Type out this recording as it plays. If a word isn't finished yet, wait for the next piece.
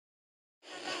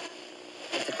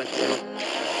Here,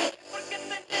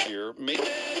 make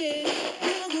it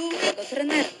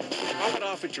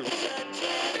off at your.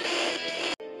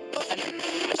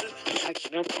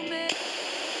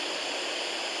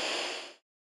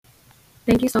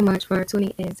 Thank you so much for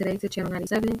tuning in today to Channel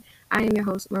 97. I am your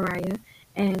host, Mariah,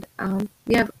 and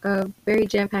we have a very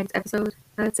jam-packed episode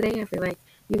today. I feel like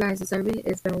you guys deserve it.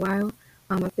 It's been a while.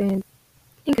 I've been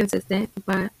inconsistent,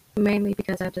 but mainly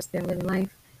because I've just been living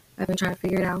life. I've been trying to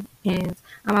figure it out, and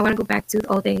I want to go back to the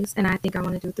old days, and I think I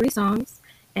want to do 3 songs,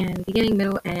 and beginning,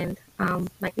 middle, and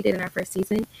like we did in our first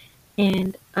season.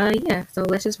 And yeah, so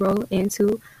let's just roll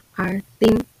into our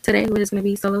theme today, which is going to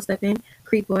be Solo Steppin'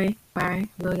 Creep Boy by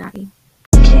Lil Yachty.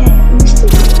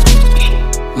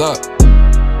 Look,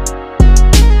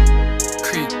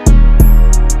 Creep.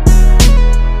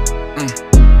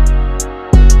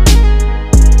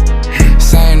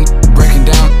 Same breaking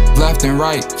down left and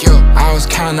right. Yo, I was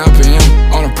counting up an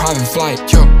M on a private flight.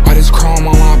 Yo, all this chrome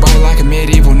on my body like a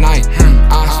medieval knight.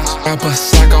 I put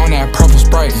sack on that purple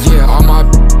Sprite. Yeah, all my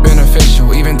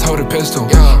beneficial, even told a pistol.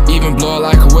 Even blow it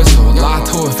like a whistle, lie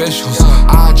to officials.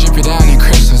 I'll drip it down in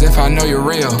crystals if I know you're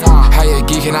real. How you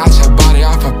geeking out your body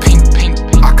off a pink.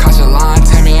 I caught your line,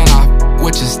 tell me, and I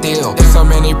which is still. So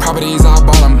many properties I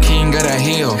bought, I'm king of the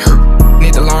hill.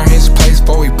 Need to learn his place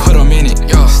before we put him in it.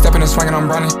 Stepping and swinging, I'm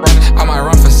running. I might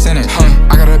run for Senate.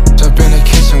 I got a bitch up in the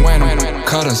kitchen when I'm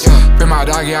cutters. Bring my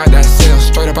doggy out that cell,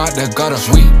 straight up out the gutter.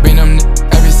 We been them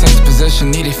ever since position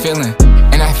needed feeling.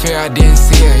 And I fear I didn't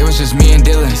see her, it was just me and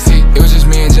Dylan. It was just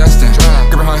me and Justin.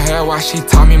 Gripping her hair while she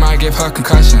taught me might give her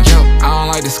concussion. I don't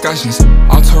like discussions,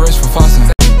 I'm too rich for fussing.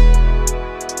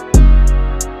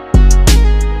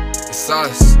 It's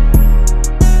us.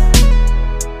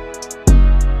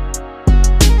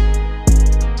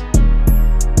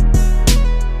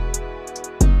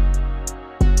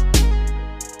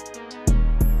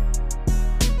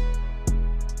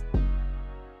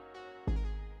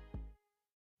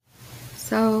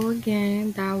 So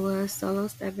again, that was Solo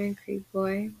Steppin' Creep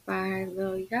Boy by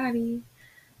Lil Yachty.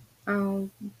 I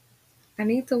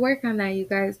need to work on that, you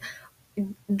guys.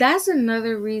 That's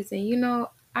another reason,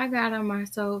 I got on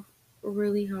myself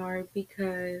really hard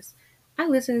because I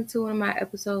listened to one of my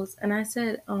episodes and I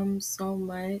said so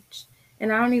much,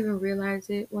 and I don't even realize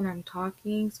it when I'm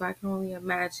talking, so I can only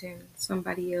imagine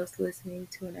somebody else listening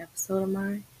to an episode of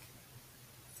mine.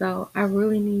 So I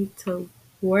really need to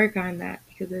work on that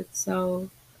because it's so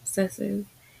obsessive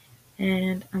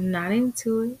and I'm not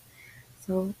into it.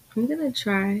 So I'm gonna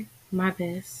try my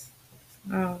best.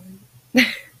 Um,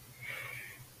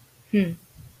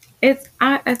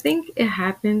 I think it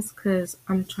happens because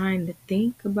I'm trying to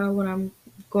think about what I'm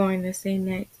going to say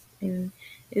next, and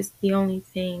it's the only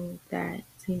thing that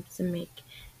seems to make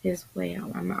its way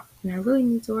out my mouth. And I really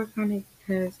need to work on it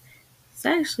because it's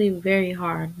actually very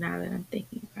hard now that I'm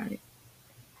thinking about it.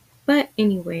 But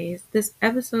anyways, this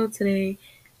episode today,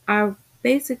 I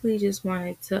basically just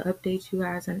wanted to update you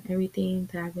guys on everything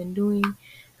that I've been doing,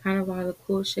 kind of all the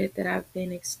cool shit that I've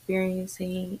been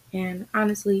experiencing. And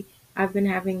honestly, I've been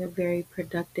having a very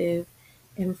productive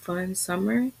and fun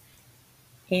summer.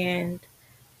 And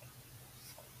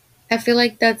I feel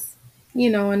like that's,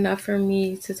 enough for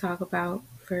me to talk about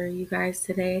for you guys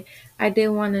today. I did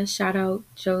want to shout out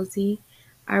Josie.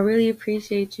 I really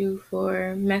appreciate you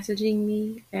for messaging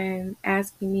me and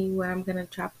asking me when I'm going to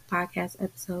drop a podcast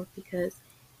episode because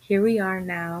here we are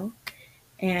now.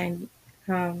 And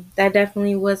that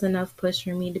definitely was enough push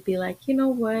for me to be like, you know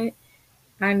what?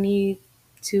 I need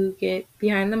to get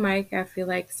behind the mic. I feel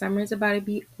like summer's about to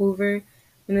be over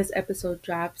when this episode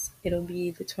drops. It'll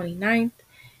be the 29th.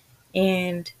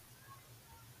 And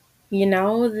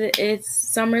it's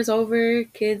summer's over,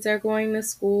 kids are going to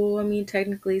school. I mean,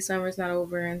 technically summer's not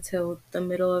over until the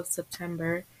middle of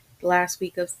September, the last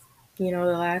week of, the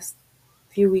last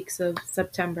few weeks of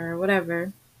September or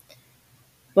whatever.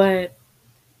 But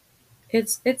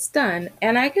it's done.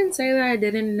 And I can say that I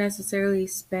didn't necessarily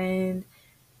spend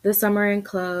the summer in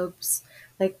clubs.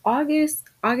 Like August,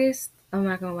 I'm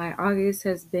not gonna lie, August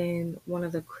has been one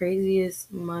of the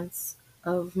craziest months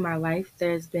of my life.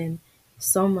 There's been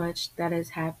so much that has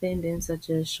happened in such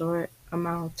a short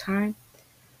amount of time.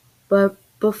 But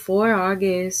before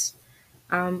August,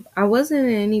 I wasn't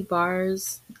in any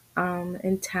bars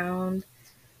in town,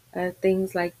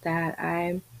 things like that.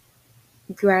 I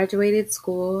graduated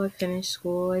school, I finished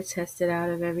school, I tested out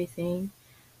of everything,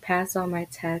 passed all my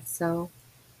tests, so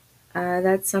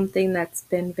that's something that's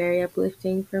been very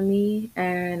uplifting for me,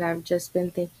 and I've just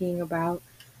been thinking about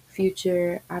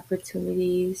future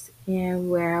opportunities and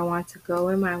where I want to go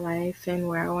in my life and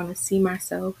where I want to see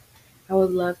myself. I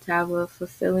would love to have a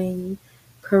fulfilling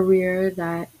career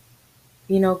that,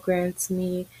 grants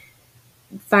me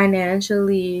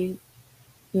financially,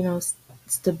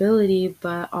 stability,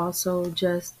 but also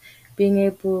just being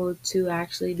able to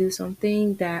actually do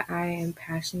something that I am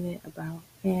passionate about.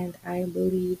 And I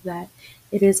believe that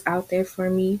it is out there for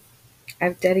me.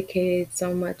 I've dedicated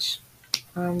so much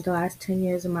the last 10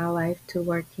 years of my life to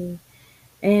working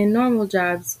in normal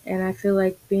jobs. And I feel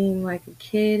like being like a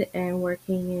kid and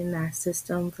working in that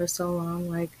system for so long,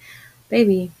 like,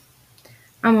 baby,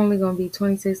 I'm only going to be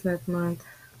 26 next month.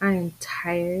 I am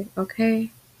tired,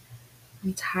 okay?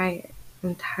 I'm tired.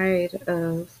 I'm tired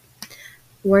of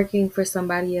working for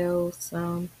somebody else,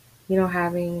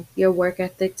 having your work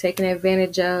ethic taken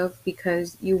advantage of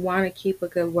because you want to keep a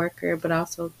good worker, but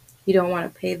also you don't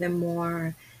want to pay them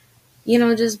more.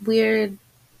 Just weird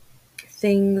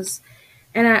things.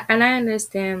 And I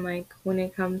understand, like, when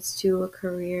it comes to a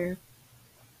career,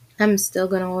 I'm still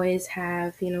gonna always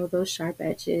have those sharp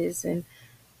edges and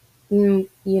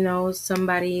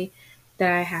somebody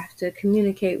that I have to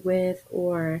communicate with,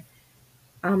 or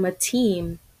a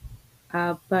team.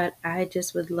 But I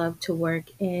just would love to work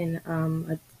in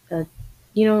a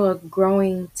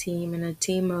growing team, and a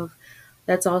team of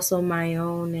that's also my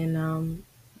own, and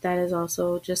that is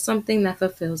also just something that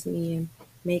fulfills me and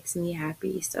makes me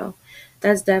happy. So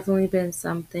that's definitely been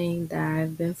something that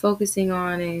I've been focusing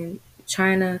on and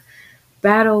trying to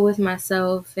battle with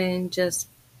myself, and just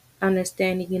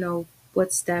understanding,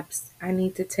 what steps I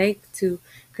need to take to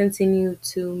continue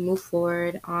to move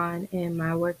forward on in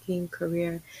my working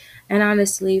career. And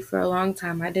honestly, for a long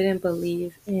time, I didn't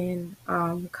believe in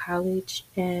college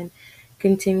and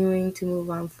continuing to move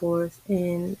on forth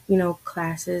in,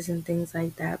 classes and things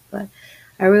like that. But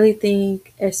I really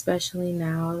think, especially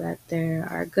now, that there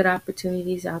are good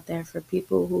opportunities out there for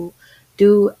people who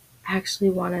do actually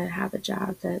want to have a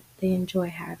job that they enjoy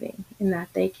having and that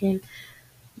they can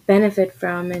benefit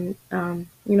from, and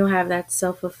have that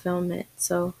self-fulfillment.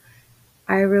 So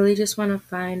I really just want to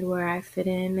find where I fit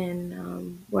in,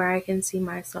 and where I can see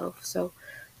myself. So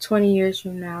 20 years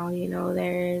from now,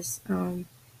 there is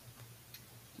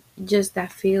just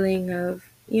that feeling of,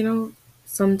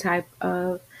 some type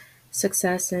of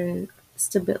success and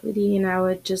stability. And I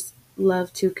would just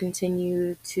love to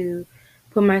continue to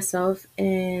put myself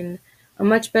in a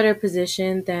much better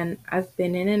position than I've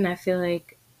been in. And I feel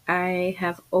like I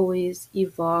have always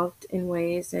evolved in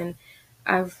ways, and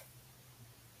I've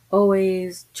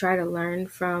always tried to learn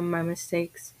from my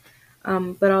mistakes.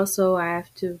 But also, I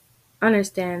have to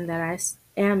understand that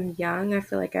am young. I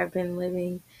feel like I've been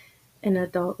living an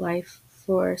adult life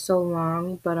for so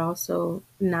long, but also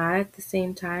not at the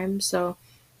same time. So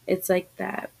it's like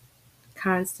that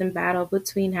constant battle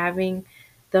between having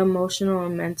the emotional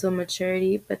and mental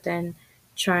maturity, but then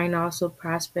trying to also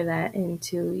prosper that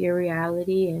into your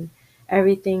reality and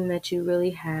everything that you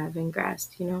really have and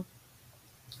grasp.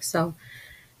 So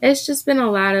it's just been a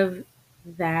lot of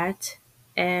that,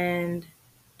 and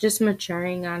just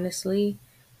maturing, honestly.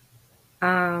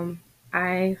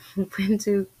 I went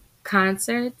to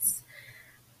concerts,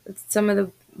 some of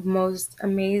the most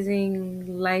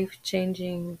amazing, life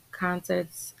changing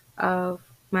concerts of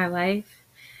my life,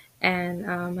 and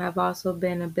have also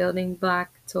been a building block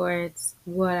towards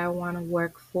what I want to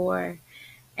work for,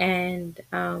 and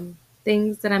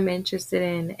things that I'm interested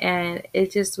in. And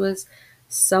it just was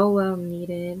so well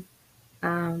needed.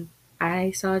 Um,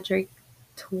 I saw Drake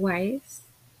twice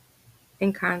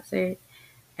in concert,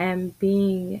 and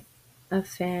being a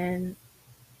fan,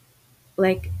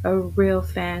 like a real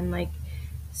fan, like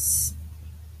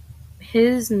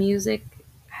his music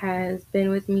has been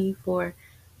with me for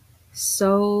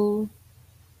so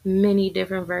many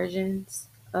different versions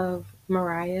of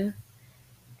Mariah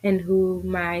and who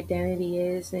my identity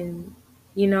is. And,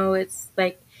 it's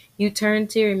like you turn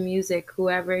to your music,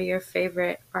 whoever your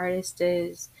favorite artist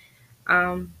is,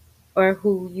 um, or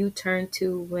who you turn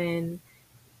to when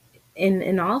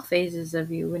in all phases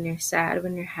of you, when you're sad,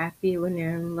 when you're happy, when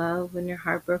you're in love, when you're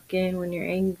heartbroken, when you're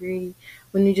angry,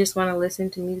 when you just want to listen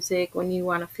to music, when you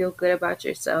want to feel good about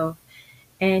yourself,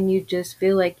 and you just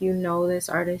feel like you know this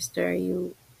artist, or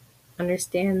you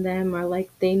understand them, or like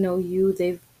they know you,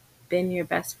 they've been your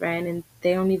best friend and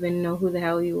they don't even know who the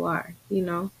hell you are.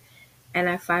 And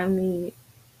I finally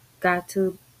got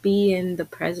to be in the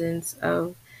presence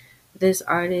of this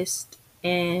artist,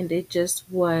 and it just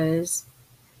was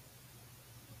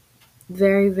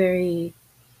very, very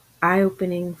eye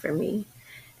opening for me.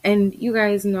 And you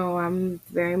guys know I'm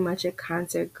very much a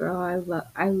concert girl.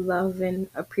 I love and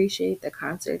appreciate the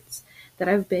concerts that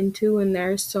I've been to, and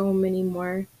there are so many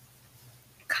more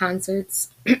concerts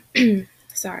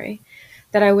sorry,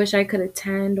 that I wish I could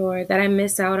attend or that I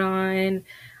miss out on.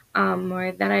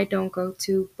 or that I don't go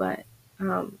to, but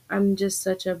I'm just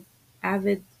such a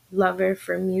avid lover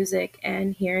for music,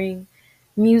 and hearing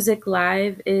music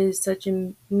live is such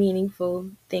a meaningful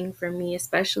thing for me,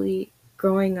 especially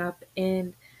growing up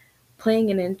and playing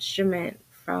an instrument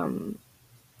from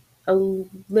a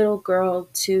little girl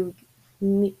to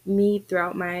me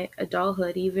throughout my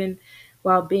adulthood, even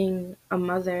while being a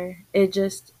mother. It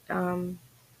just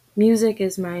music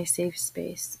is my safe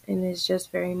space, and it's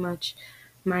just very much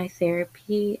my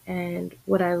therapy and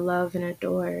what I love and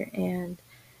adore. And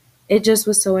it just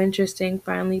was so interesting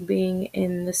finally being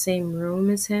in the same room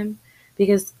as him,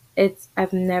 because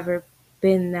I've never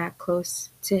been that close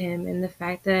to him, and the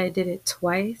fact that I did it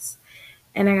twice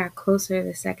and I got closer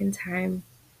the second time,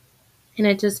 and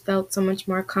it just felt so much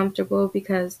more comfortable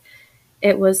because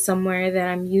it was somewhere that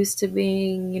I'm used to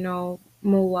being,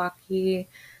 Milwaukee.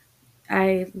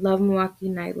 I love Milwaukee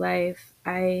nightlife.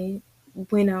 I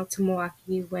went out to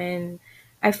Milwaukee when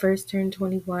I first turned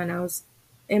 21. I was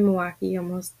in Milwaukee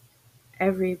almost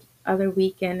every other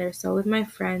weekend or so with my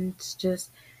friends,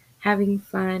 just having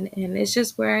fun. And it's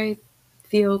just where I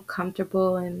feel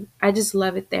comfortable, and I just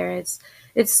love it there.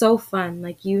 It's so fun.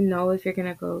 Like, if you're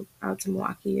gonna go out to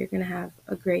Milwaukee, you're gonna have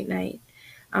a great night.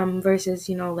 Versus,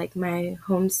 like my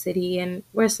home city, and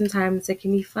where sometimes it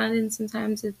can be fun and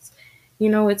sometimes it's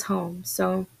home.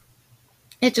 So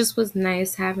it just was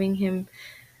nice having him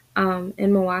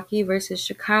in Milwaukee versus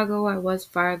Chicago. I was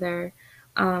farther.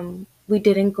 We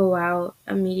didn't go out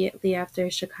immediately after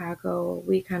Chicago.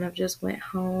 We kind of just went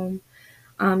home.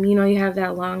 You have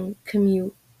that long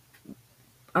commute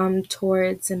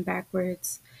towards and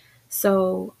backwards.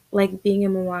 So, like being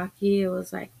in Milwaukee, it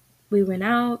was like we went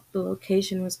out, the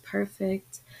location was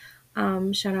perfect.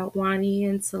 Shout out Wani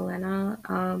and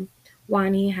Selena.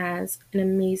 Wani has an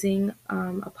amazing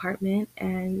apartment,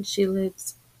 and she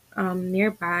lives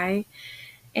nearby.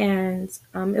 And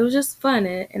it was just fun.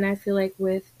 And I feel like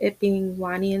with it being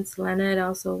Wani and Selena, it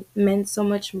also meant so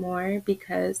much more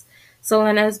because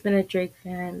Selena has been a Drake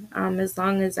fan as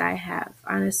long as I have,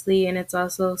 honestly. And it's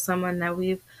also someone that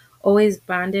we've always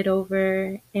bonded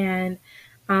over. And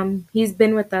he's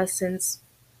been with us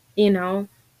you know,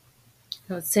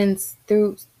 since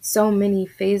through so many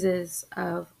phases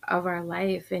of our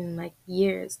life, and like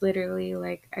years, literally.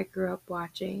 Like, I grew up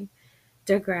watching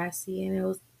Degrassi, and it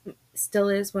was still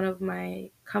is one of my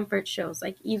comfort shows.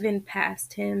 Like, even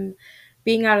past him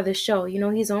being out of the show,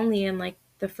 he's only in like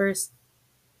the first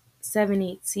 7,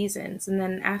 8 seasons, and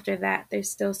then after that there's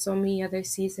still so many other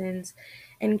seasons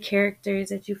and characters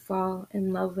that you fall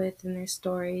in love with, and their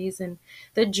stories and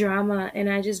the drama. And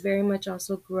I just very much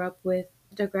also grew up with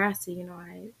Degrassi.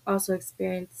 I also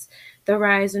experienced the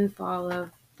rise and fall of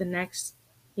the next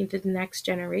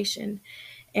generation,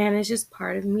 and it's just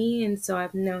part of me. And so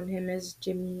I've known him as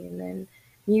Jimmy. And then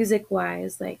music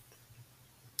wise, like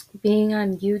being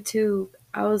on YouTube,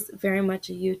 I was very much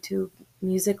a YouTube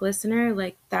music listener.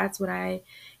 Like, that's what I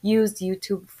used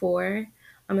YouTube for.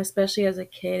 Especially as a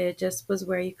kid, it just was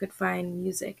where you could find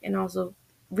music, and also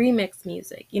remix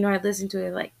music. I'd listen to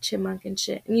it like Chipmunk and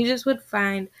shit, and you just would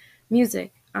find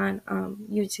music on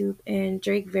YouTube. And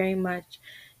Drake very much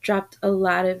dropped a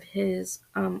lot of his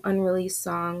unreleased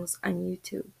songs on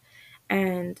YouTube,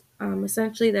 and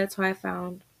essentially that's how I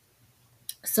found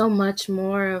so much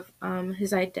more of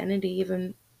his identity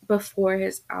even before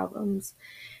his albums.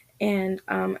 And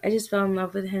I just fell in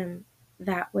love with him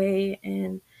that way.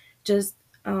 And just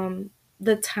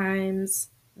the times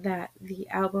that the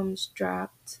albums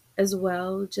dropped as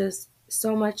well, just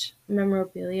so much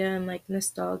memorabilia and like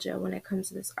nostalgia when it comes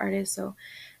to this artist. So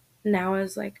now,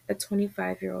 as like a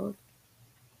 25-year-old,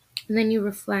 and then you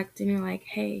reflect and you're like,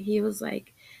 hey, he was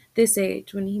like this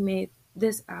age when he made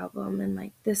this album and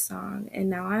like this song, and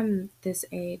now I'm this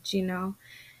age. And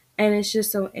it's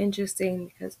just so interesting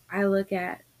because I look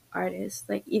at artists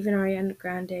like even Ariana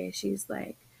Grande. She's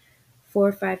like 4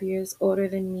 or 5 years older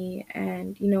than me,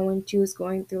 and when she was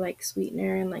going through like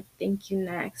Sweetener and like Thank You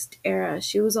Next era,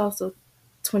 she was also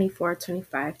 24,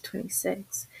 25,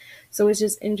 26. So it's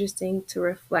just interesting to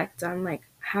reflect on like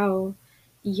how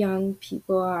young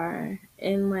people are,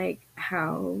 and like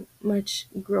how much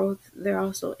growth there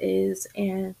also is,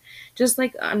 and just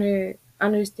like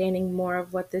understanding more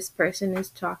of what this person is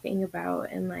talking about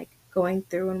and like going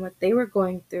through, and what they were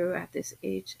going through at this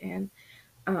age. And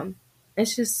um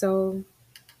it's just so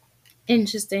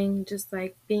interesting, just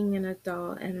like being an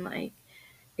adult and like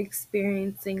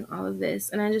experiencing all of this.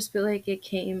 And I just feel like it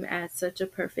came at such a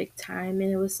perfect time, and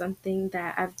it was something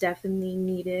that I've definitely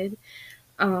needed.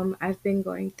 I've been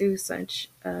going through such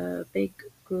a big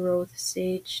growth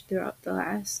stage throughout the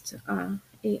last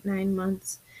 8, 9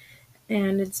 months.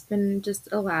 and it's been just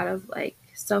a lot of like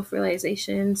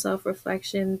self-realization,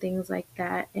 self-reflection, things like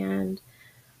that. And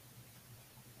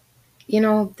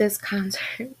this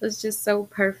concert was just so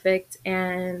perfect,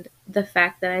 and the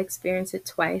fact that I experienced it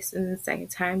twice and the second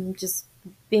time just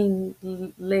being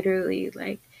literally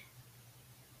like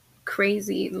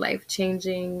crazy,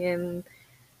 life-changing, and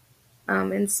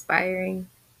inspiring.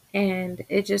 And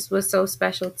it just was so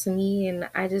special to me, and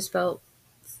I just felt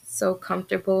so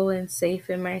comfortable and safe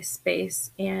in my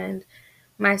space, and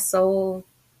my soul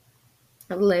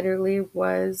literally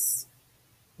was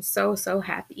so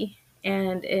happy.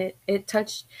 And it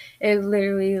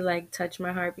literally like touched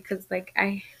my heart, because like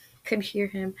I could hear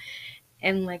him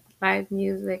and like live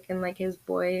music and like his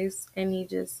voice, and he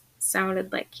just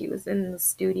sounded like he was in the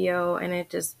studio, and it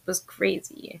just was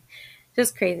crazy,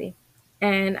 just crazy.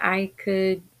 And I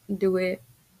could do it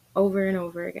over and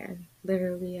over again.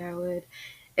 Literally, I would,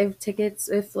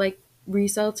 if like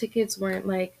resale tickets weren't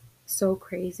like so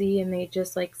crazy and they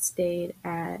just like stayed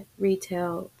at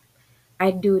retail,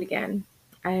 I'd do it again.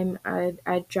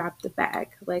 I'd drop the bag.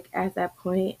 Like at that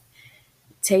point,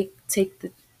 take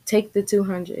the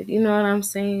 200. You know what I'm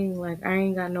saying? Like I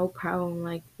ain't got no problem.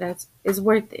 Like it's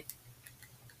worth it.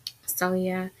 So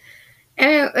yeah.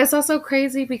 And it's also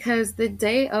crazy because the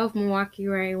day of Milwaukee,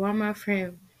 right? While my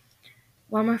friend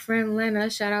Lena,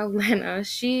 shout out Lena,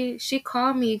 she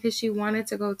called me because she wanted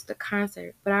to go to the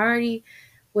concert, but I already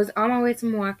was on my way to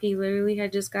Milwaukee. Literally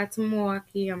had just got to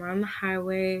Milwaukee. I'm on the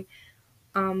highway,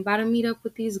 about to meet up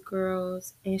with these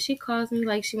girls, and she calls me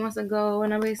like she wants to go,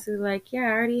 and I'm basically like, yeah,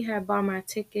 I already had bought my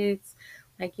tickets.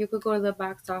 Like you could go to the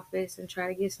box office and try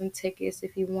to get some tickets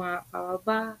if you want. Blah blah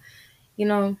blah. You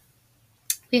know,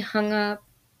 we hung up,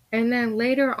 and then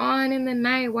later on in the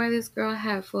night, while this girl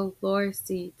had full floor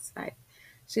seats, like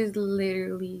she's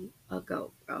literally a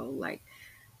go, bro. Like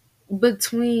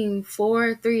between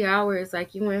 3 hours,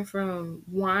 like you went from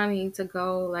wanting to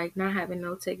go, like not having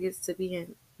no tickets, to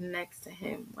being next to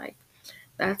him. Like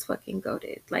that's fucking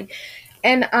goated. Like,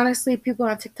 and honestly, people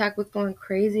on TikTok was going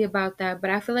crazy about that, but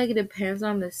I feel like it depends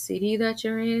on the city that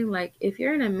you're in. Like, if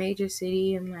you're in a major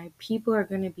city and like people are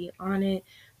gonna be on it,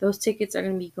 those tickets are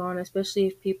gonna be gone, especially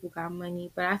if people got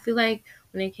money. But I feel like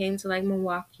when it came to like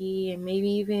Milwaukee and maybe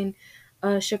even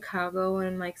Chicago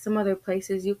and like some other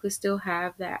places, you could still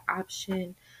have that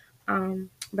option.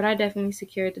 But I definitely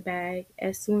secured the bag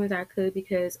as soon as I could,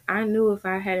 because I knew if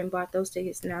I hadn't bought those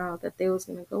tickets now that they was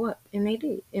gonna go up, and they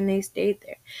did, and they stayed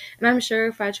there. And I'm sure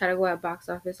if I tried to go at box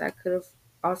office, I could have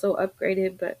also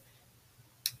upgraded, but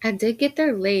I did get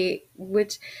there late,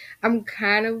 which I'm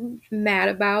kind of mad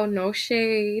about. No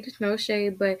shade, no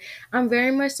shade, but I'm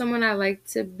very much someone I like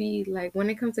to be like when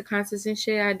it comes to concerts and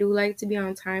shit. I do like to be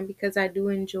on time because I do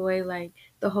enjoy like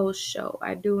the whole show.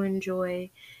 I do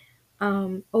enjoy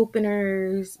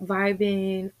openers,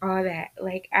 vibing, all that.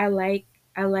 Like I like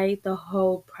the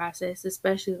whole process,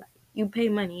 especially like you pay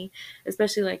money,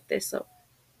 especially like this. So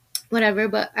whatever,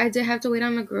 but I did have to wait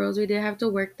on the girls. We did have to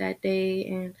work that day,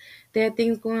 and they had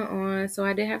things going on, so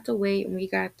I did have to wait, and we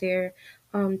got there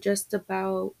just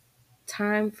about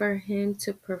time for him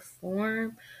to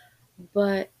perform.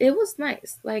 But it was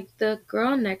nice. Like the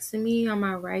girl next to me on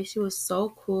my right, she was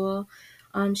so cool.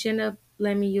 She ended up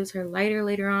letting me use her lighter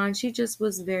later on. She just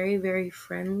was very, very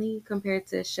friendly compared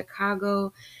to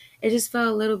Chicago. It just felt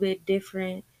a little bit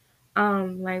different,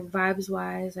 like vibes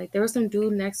wise. Like there was some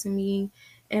dude next to me,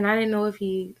 and I didn't know if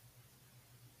he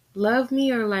loved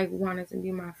me or like wanted to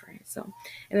be my friend. So,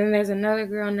 and then there's another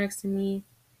girl next to me,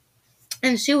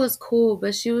 and she was cool,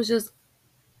 but she was just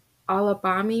all up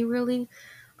on me, really.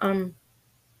 Um,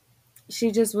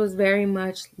 she just was very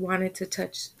much wanted to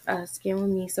touch skin with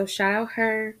me. So shout out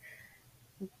her,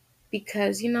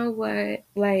 because you know what,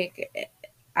 like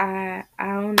I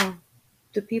don't know,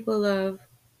 the people love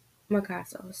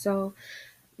Makaso. So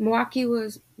Milwaukee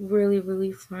was really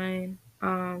really fun.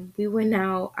 We went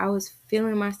out. I was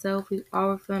feeling myself. We all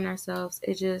were feeling ourselves.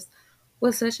 It just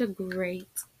was such a great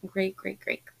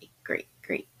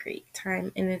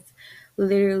time, and it's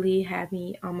literally had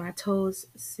me on my toes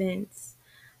since.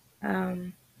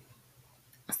 Um,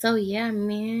 so yeah,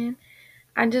 man.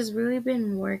 I just really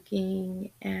been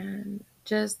working, and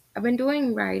just I've been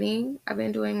doing writing. I've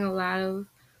been doing a lot of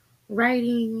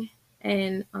writing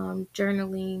and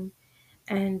journaling,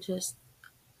 and just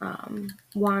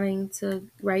wanting to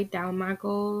write down my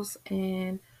goals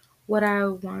and what I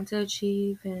want to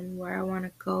achieve and where I want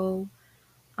to go.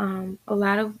 A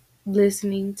lot of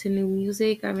listening to new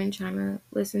music. I've been trying to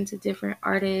listen to different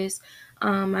artists.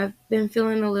 I've been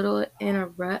feeling a little in a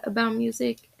rut about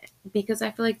music, because I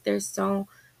feel like there's so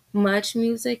much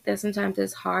music that sometimes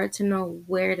it's hard to know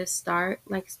where to start,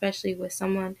 like especially with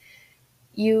someone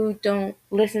you don't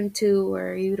listen to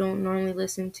or you don't normally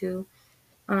listen to.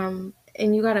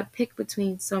 And you gotta pick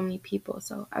between so many people.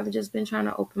 So I've just been trying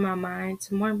to open my mind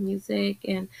to more music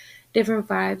and different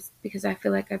vibes because I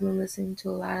feel like I've been listening to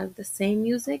a lot of the same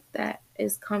music that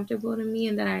is comfortable to me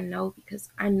and that I know because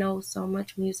I know so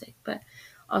much music. But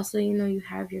also, you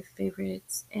have your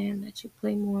favorites and that you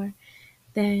play more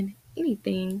than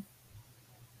anything.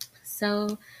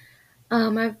 So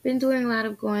I've been doing a lot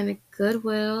of going to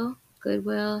Goodwill.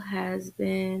 Goodwill has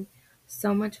been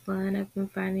so much fun. I've been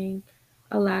finding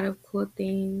a lot of cool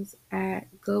things at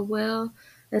Goodwill,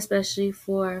 especially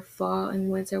for fall and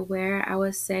winter wear. I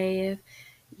would say if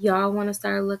y'all want to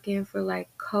start looking for like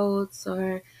coats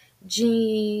or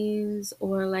jeans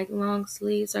or like long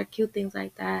sleeves or cute things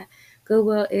like that,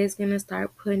 Goodwill is going to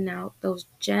start putting out those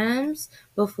gems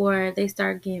before they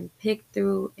start getting picked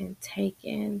through and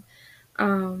taken.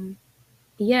 Um,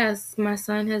 Yes, my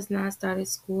son has not started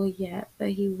school yet, but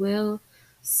he will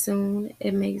soon.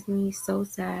 It makes me so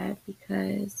sad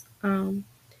because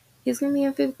he's gonna be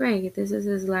in fifth grade. This is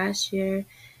his last year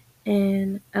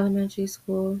in elementary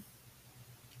school.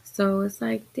 So it's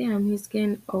like, damn, he's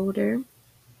getting older,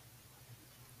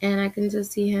 and I can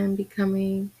just see him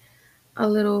becoming a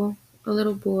little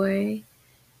boy.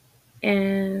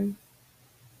 And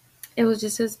it was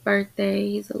just his birthday.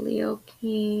 He's a Leo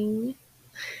King,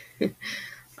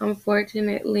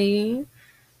 unfortunately.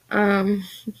 Um,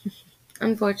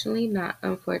 unfortunately, not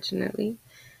unfortunately.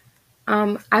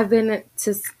 I've been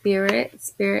to Spirit.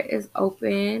 Spirit is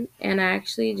open, and I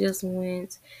actually just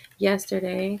went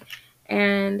yesterday,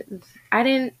 and I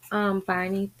didn't buy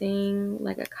anything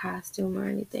like a costume or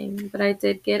anything, but I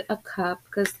did get a cup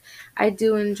because I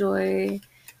do enjoy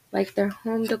like their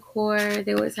home decor.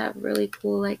 They always have really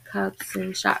cool like cups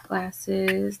and shot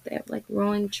glasses. They have like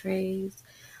rolling trays,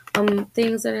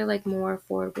 things that are like more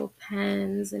affordable,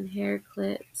 pens and hair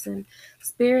clips. And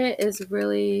Spirit is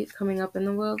really coming up in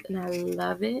the world, and I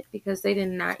love it because they did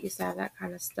not used to have that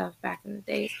kind of stuff back in the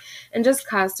days. And just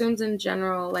costumes in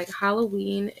general, like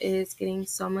Halloween is getting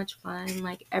so much fun.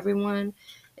 Like everyone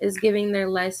is giving their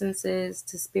licenses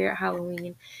to Spirit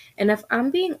Halloween. And if I'm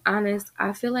being honest,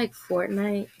 I feel like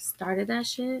Fortnite started that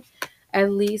shit at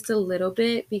least a little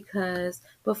bit because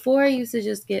before I used to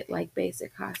just get like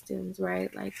basic costumes,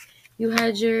 right? Like you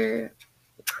had your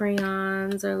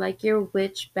crayons or like your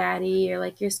witch baddie or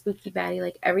like your spooky baddie.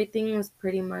 Like everything was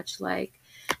pretty much like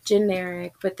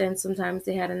generic, but then sometimes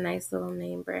they had a nice little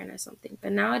name brand or something.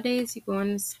 But nowadays you go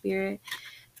in the Spirit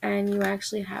and you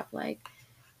actually have like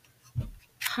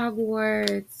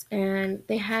Hogwarts, and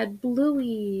they had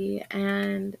Bluey,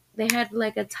 and they had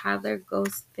like a toddler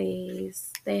ghost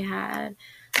face. They had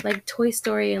like Toy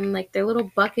Story, and like their little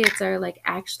buckets are like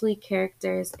actually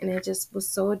characters, and it just was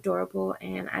so adorable.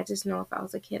 And I just know if I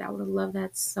was a kid, I would have loved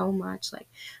that so much. Like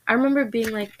I remember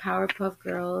being like Powerpuff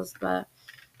Girls, but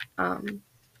um,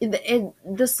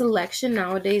 the selection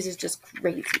nowadays is just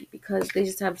crazy because they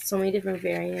just have so many different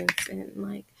variants and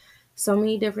like so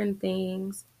many different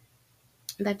things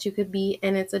that you could be,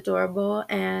 and it's adorable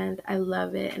and I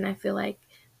love it. And I feel like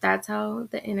that's how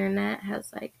the internet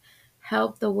has like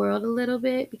helped the world a little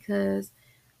bit because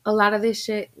a lot of this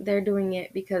shit they're doing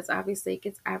it because obviously it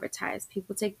gets advertised.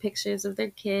 People take pictures of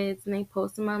their kids and they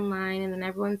post them online, and then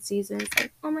everyone sees it and it's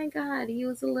like, oh my god, he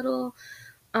was a little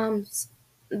um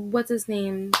what's his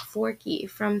name, Forky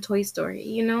from Toy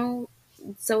Story,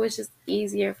 so it's just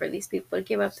easier for these people to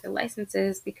give up their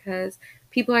licenses because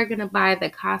people are going to buy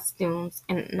the costumes,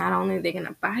 and not only are they going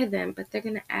to buy them, but they're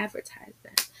going to advertise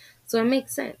them. So it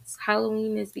makes sense.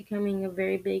 Halloween is becoming a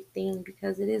very big thing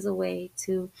because it is a way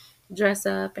to dress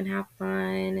up and have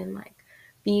fun and like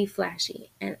be flashy.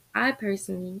 And I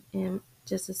personally am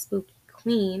just a spooky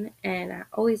queen, and I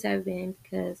always have been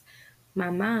because my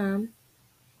mom,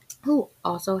 who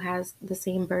also has the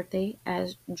same birthday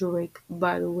as Drake,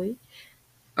 by the way,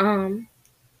 um,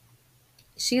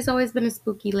 she's always been a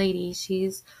spooky lady.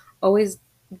 She's always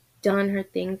done her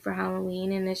thing for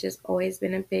Halloween, and it's just always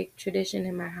been a big tradition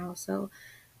in my house. So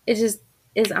it just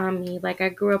is on me. Like I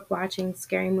grew up watching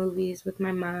scary movies with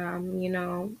my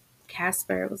mom.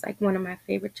 Casper was like one of my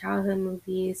favorite childhood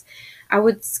movies. I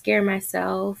would scare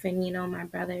myself, and my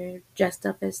brother dressed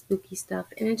up as spooky stuff,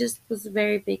 and it just was a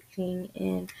very big thing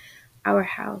in our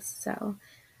house. So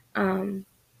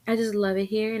I just love it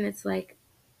here, and it's like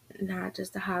not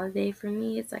just a holiday for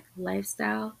me, it's like a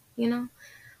lifestyle.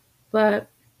 But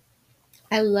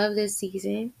I love this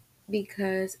season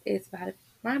because it's about to be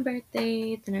my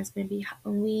birthday, then it's gonna be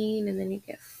Halloween, and then you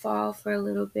get fall for a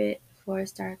little bit before it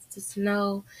starts to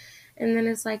snow, and then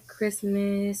it's like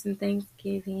Christmas and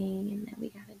Thanksgiving, and then we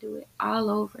gotta do it all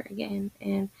over again.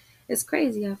 And it's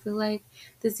crazy. I feel like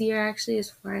this year actually is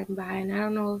flying by, and I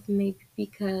don't know if maybe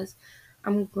because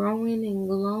I'm growing and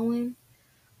glowing,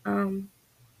 um,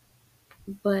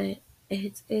 but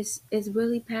it's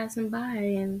really passing by,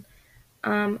 and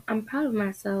I'm proud of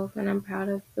myself, and I'm proud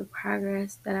of the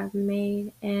progress that I've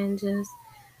made, and just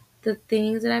the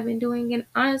things that I've been doing. And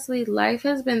honestly, life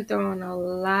has been throwing a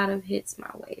lot of hits my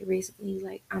way recently.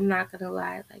 Like, I'm not gonna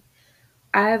lie, like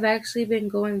I've actually been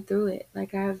going through it.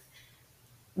 Like, I've,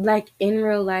 like, in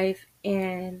real life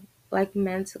and like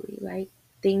mentally, like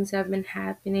things have been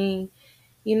happening,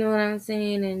 you know what I'm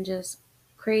saying? And just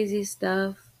crazy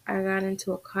stuff. I got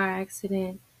into a car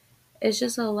accident. It's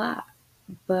just a lot.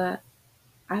 But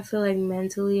I feel like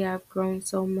mentally I've grown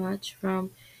so much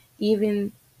from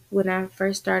even when I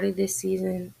first started this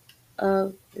season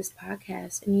of this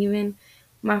podcast, and even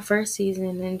my first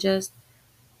season, and just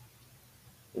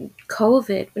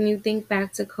COVID. When you think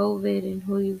back to COVID and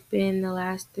who you've been the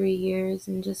last 3 years,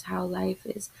 and just how life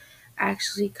is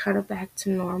actually kind of back to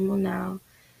normal now.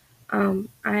 I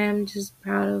am just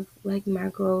proud of like my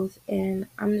growth, and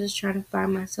I'm just trying to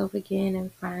find myself again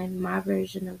and find my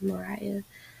version of Mariah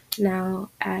now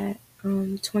at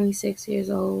 26 years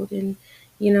old, and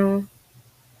you know,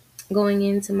 going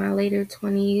into my later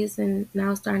 20s, and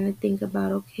now starting to think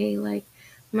about, okay, like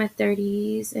my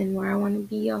 30s and where I want to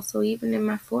be, also even in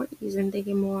my 40s, and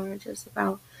thinking more just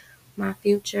about my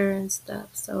future and stuff.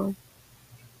 So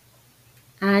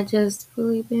I just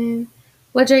really been,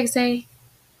 what Drake say,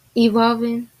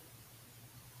 evolving.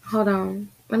 Hold on,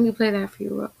 let me play that for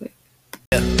you real quick.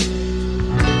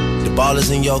 The ball is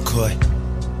in your court.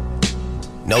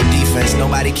 No defense,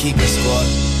 nobody keeping score.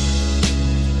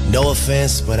 No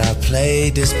offense, but I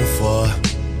played this before.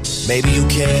 Maybe you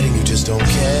cared and you just don't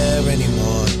care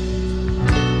anymore.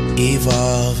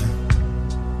 Evolve.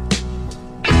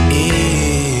 Evolve.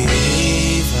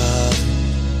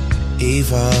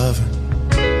 Evolve.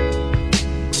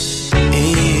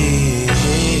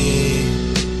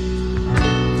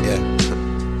 Yeah.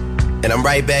 And I'm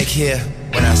right back here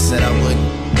when I said I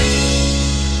wouldn't.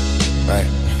 Right.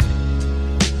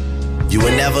 You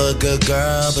were never a good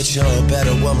girl, but you're a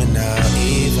better woman now.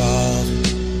 Evolve.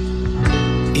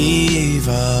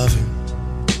 Evolve.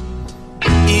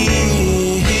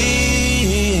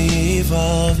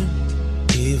 Evolve.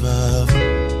 Evolve.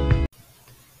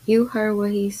 You heard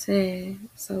what he said,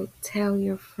 so tell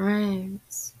your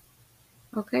friends,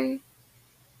 okay?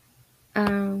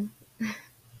 Um,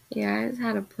 yeah, I just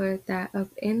had to put that up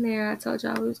in there. I told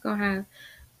y'all we was gonna have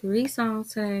 3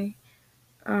 songs today.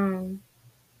 Um,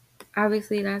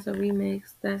 Obviously that's a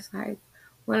remix. That's like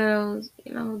one of those,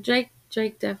 Drake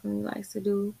definitely likes to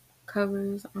do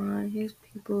covers on his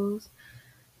people's,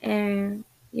 and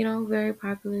very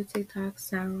popular TikTok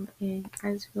sound, and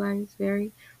I just feel like it's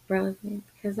very relevant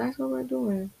because that's what we're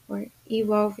doing. We're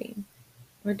evolving.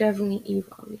 We're definitely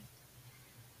evolving.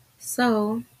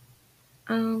 So,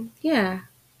 yeah.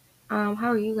 How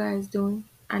are you guys doing?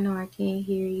 I know I can't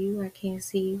hear you, I can't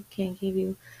see you, can't give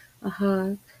you a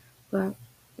hug, but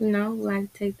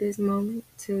like take this moment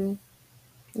to,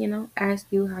 ask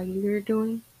you how you're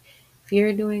doing. If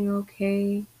you're doing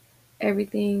okay,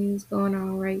 everything's going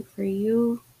all right for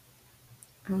you.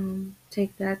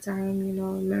 Take that time,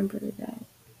 remember that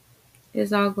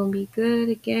it's all gonna be good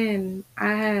again.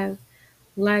 I have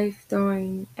life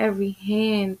throwing every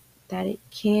hand that it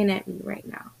can at me right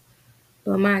now,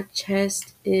 but my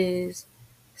chest is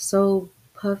so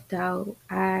puffed out.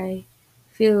 I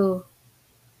feel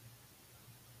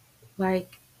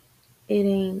like it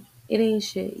ain't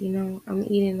shit, I'm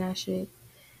eating that shit,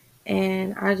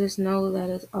 and I just know that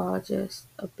it's all just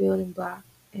a building block,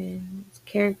 and it's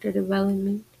character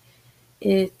development.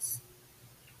 It's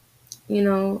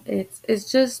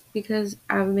it's just because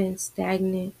I've been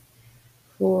stagnant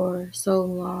for so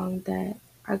long that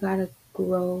I gotta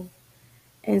grow.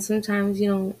 And sometimes you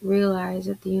don't realize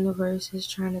that the universe is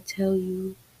trying to tell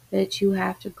you that you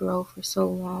have to grow for so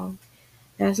long.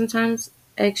 That sometimes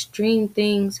extreme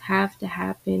things have to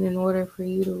happen in order for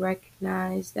you to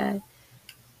recognize that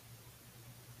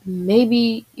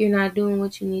maybe you're not doing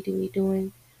what you need to be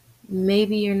doing.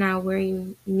 Maybe you're not where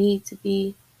you need to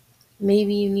be.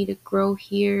 Maybe you need to grow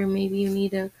here. Maybe you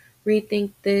need to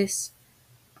rethink this.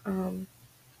 Um,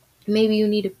 Maybe you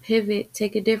need to pivot,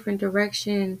 take a different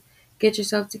direction, get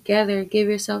yourself together, give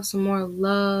yourself some more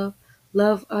love,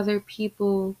 love other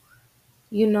people.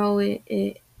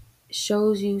 It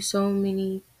shows you so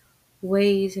many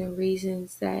ways and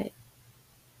reasons that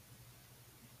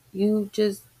you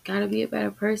just gotta be a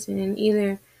better person. And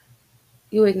either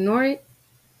you ignore it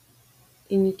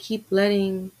and you keep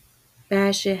letting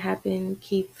bad shit happen,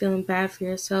 keep feeling bad for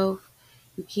yourself,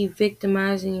 You keep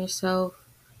victimizing yourself.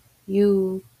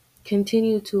 You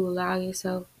continue to allow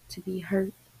yourself to be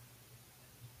hurt.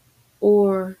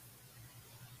 Or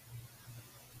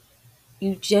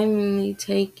you genuinely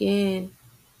take in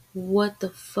what the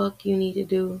fuck you need to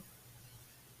do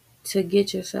to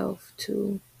get yourself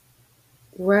to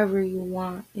wherever you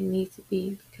want and need to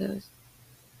be, because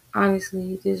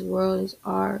honestly, this world is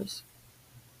ours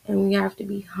and we have to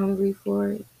be hungry for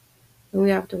it and we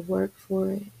have to work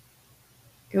for it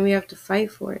and we have to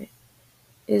fight for it.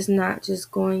 It's not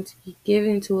just going to be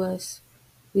given to us.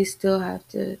 We still have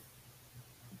to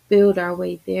build our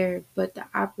way there, but the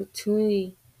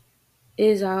opportunity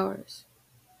is ours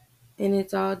and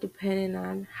it's all dependent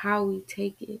on how we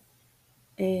take it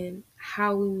and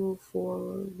how we move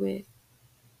forward with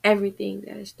everything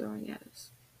that is thrown at us.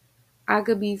 I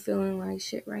could be feeling like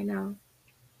shit right now.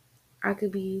 I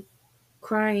could be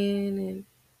crying and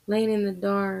laying in the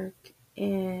dark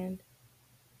and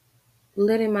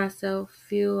letting myself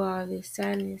feel all this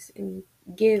sadness and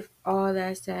give all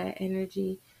that sad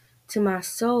energy to my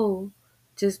soul,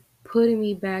 just putting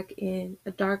me back in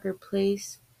a darker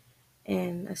place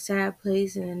and a sad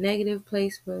place and a negative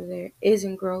place where there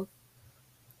isn't growth.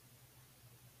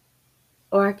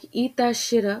 Or I could eat that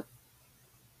shit up,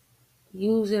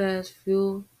 use it as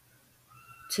fuel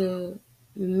to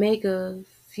make a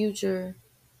future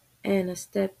and a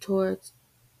step towards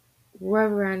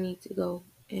wherever I need to go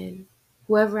and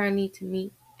whoever I need to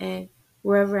meet and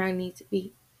wherever I need to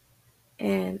be.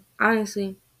 And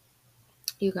honestly,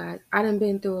 you guys, I done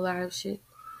been through a lot of shit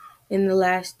in the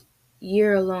last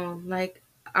year alone. Like,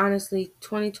 honestly,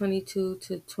 2022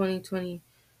 to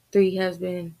 2023 has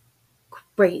been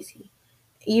crazy.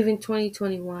 Even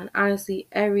 2021, honestly,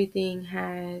 everything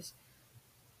has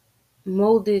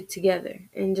molded together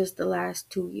in just the last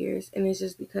 2 years. And it's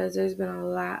just because there's been a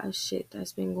lot of shit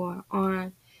that's been going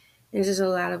on. And just a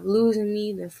lot of losing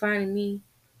me, then finding me,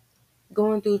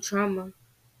 going through trauma,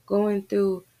 going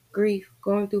through grief,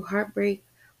 going through heartbreak,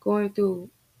 going through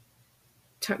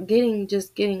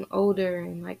getting older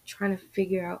and like trying to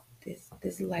figure out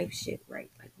this life shit,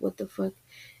 right? Like what the fuck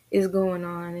is going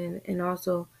on, and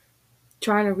also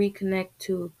trying to reconnect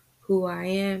to who I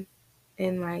am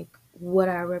and like what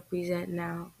I represent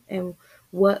now and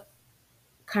what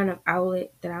kind of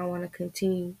outlet that I want to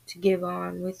continue to give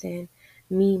on within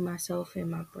me, myself, and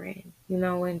my brand,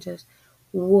 and just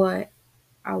what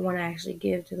I want to actually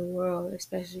give to the world,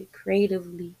 especially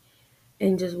creatively,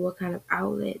 and just what kind of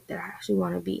outlet that I actually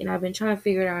want to be. And I've been trying to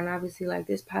figure it out, and obviously, like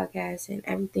this podcast and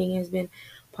everything has been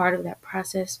part of that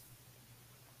process.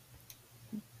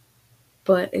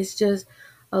 But it's just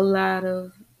a lot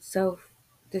of self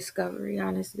discovery,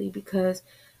 honestly, because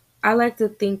I like to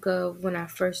think of when I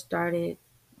first started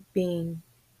being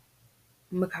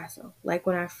Mikaso. Like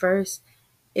when I first,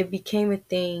 it became a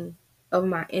thing of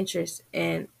my interest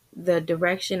and the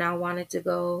direction I wanted to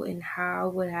go and how I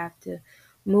would have to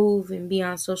move and be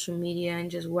on social media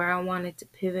and just where I wanted to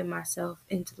pivot myself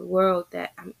into the world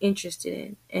that I'm interested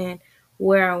in and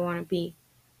where I want to be.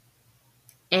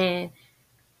 And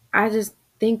I just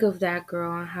think of that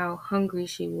girl and how hungry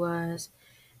she was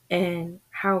and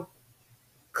how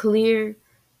clear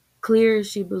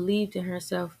she believed in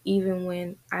herself even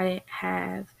when I didn't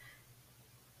have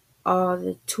all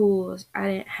the tools. I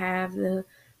didn't have the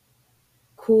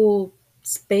cool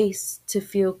space to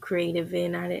feel creative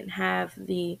in. I didn't have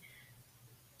I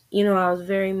was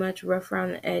very much rough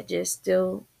around the edges,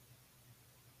 still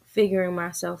figuring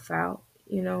myself out,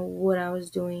 what I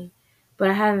was doing. But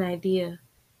I had an idea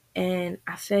and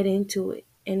I fed into it,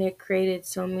 and it created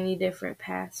so many different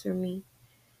paths for me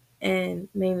and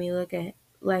made me look at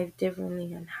life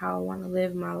differently and how I want to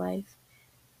live my life.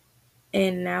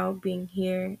 And now being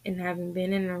here and having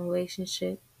been in a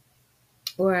relationship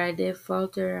where I did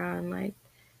falter on like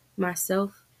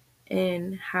myself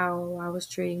and how I was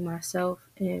treating myself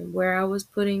and where I was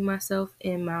putting myself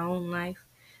in my own life,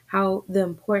 how the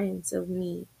importance of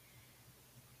me,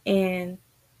 and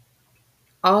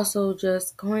also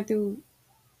just going through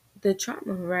the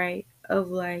trauma, right, of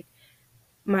like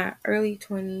my early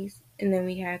 20s, and then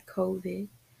we had COVID,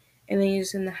 and then you're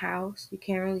just in the house, you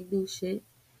can't really do shit.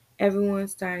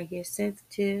 Everyone's starting to get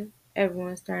sensitive,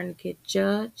 everyone's starting to get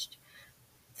judged,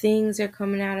 things are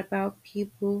coming out about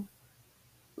people,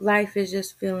 life is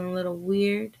just feeling a little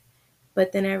weird.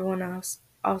 But then everyone else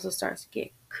also starts to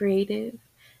get creative.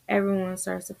 Everyone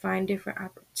starts to find different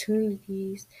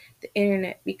opportunities. The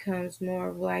internet becomes more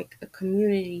of like a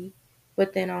community,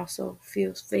 but then also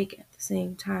feels fake at the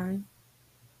same time.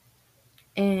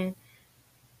 And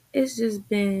it's just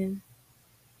been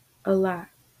a lot,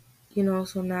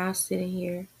 So now sitting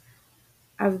here,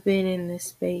 I've been in this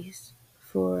space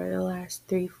for the last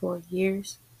 3, 4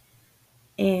 years.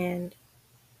 And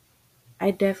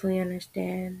I definitely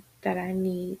understand that I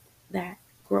need that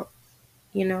growth.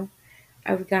 You know,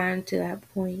 I've gotten to that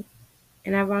point,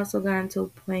 and I've also gotten to a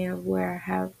point of where I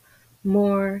have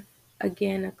more,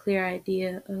 again, a clear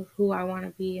idea of who I want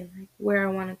to be and like where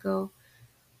I want to go.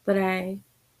 But I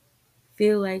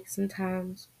feel like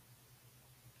sometimes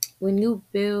when you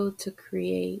build to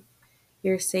create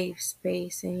your safe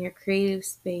space and your creative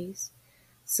space,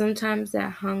 sometimes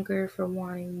that hunger for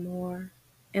wanting more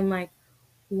and like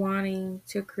wanting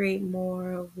to create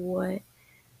more of what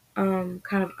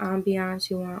kind of ambiance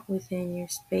you want within your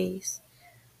space.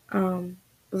 Um,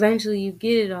 Eventually, you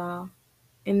get it all,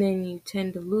 and then you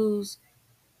tend to lose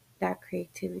that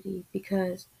creativity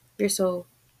because you're so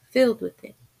filled with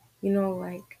it.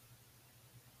 Like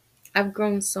I've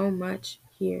grown so much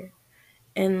here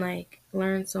and like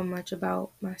learned so much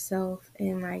about myself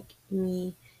and like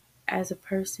me as a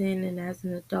person and as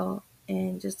an adult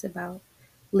and just about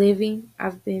living.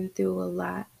 I've been through a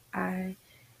lot. I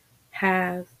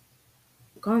have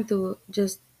gone through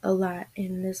just a lot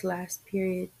in this last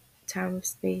period time of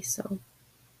space. So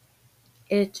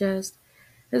it just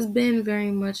has been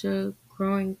very much a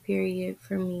growing period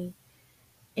for me.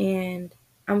 And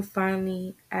I'm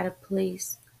finally at a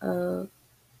place of,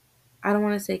 I don't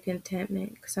want to say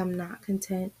contentment because I'm not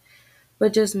content,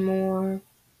 but just more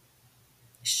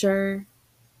sure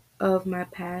of my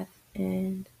path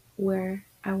and where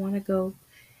I want to go.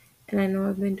 And I know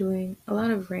I've been doing a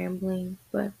lot of rambling,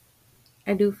 but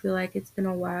I do feel like it's been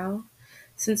a while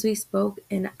since we spoke,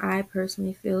 and I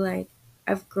personally feel like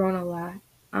I've grown a lot.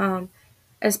 Um,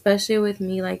 Especially with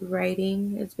me like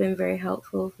writing, it's been very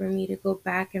helpful for me to go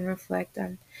back and reflect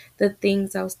on the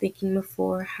things I was thinking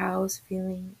before, how I was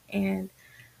feeling, and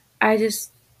I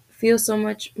just feel so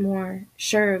much more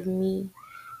sure of me.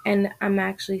 And I'm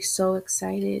actually so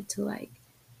excited to like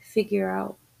figure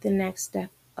out the next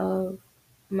step of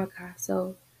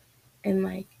Makaso and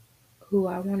like who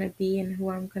I want to be and who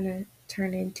I'm going to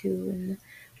turn into and the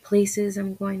places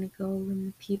I'm going to go and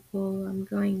the people I'm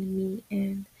going to meet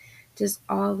and just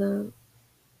all the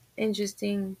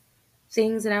interesting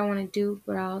things that I want to do,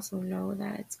 but I also know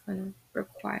that it's going to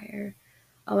require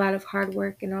a lot of hard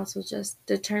work and also just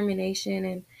determination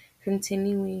and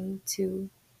continuing to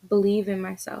believe in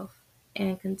myself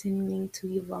and continuing to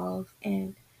evolve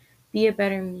and be a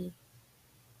better me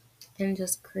and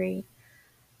just create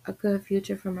a good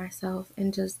future for myself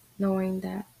and just knowing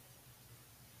that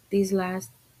these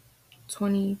last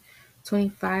 20,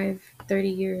 25, 30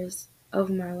 years of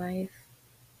my life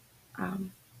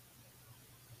um,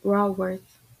 were all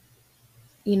worth,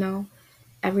 you know,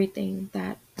 everything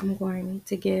that I'm going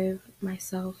to give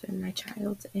myself and my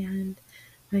child and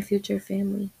my future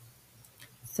family.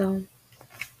 So,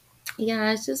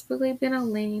 yeah, it's just really been a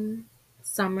lame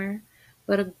summer,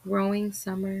 but a growing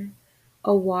summer,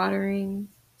 a watering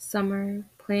summer,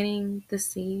 planting the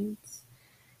seeds,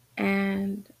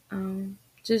 and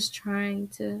just trying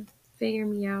to figure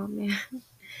me out, man.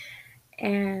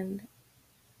 And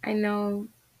I know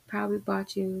probably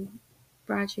brought you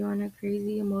on a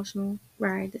crazy emotional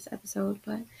ride this episode,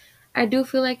 but I do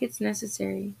feel like it's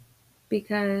necessary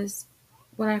because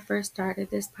when I first started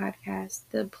this podcast,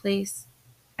 the place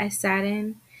I sat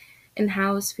in and how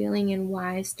I was feeling and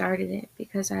why I started it,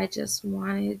 because I just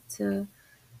wanted to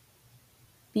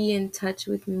be in touch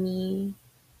with me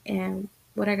and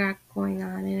what I got going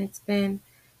on, and it's been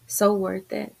so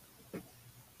worth it.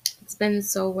 It's been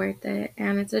so worth it,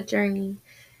 and it's a journey,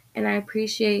 and I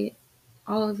appreciate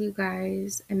all of you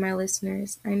guys and my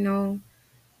listeners. I know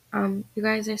you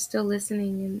guys are still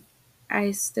listening, and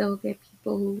I still get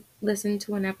people who listen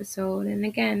to an episode. And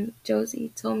again,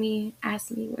 Josie told me,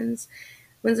 asked me when's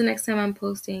the next time I'm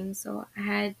posting, so I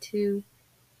had to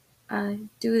do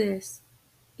this.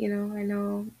 I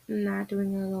know I'm not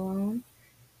doing it alone.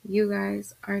 You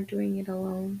guys aren't doing it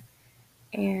alone,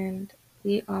 and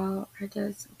we all are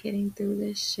just getting through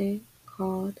this shit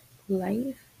called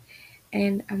life.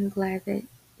 And I'm glad that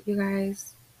you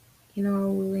guys, are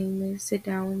willing to sit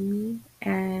down with me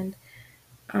and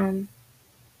um,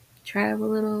 try to have a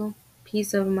little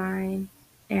peace of mind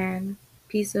and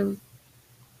peace of,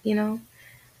 you know,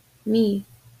 me.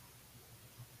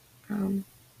 Um,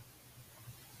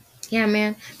 yeah,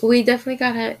 man. But we definitely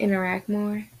gotta interact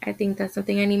more. I think that's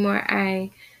something I need more.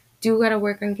 I do gotta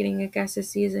work on getting a guest this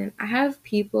season. I have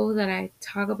people that I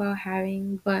talk about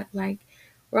having, but like,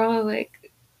 we're all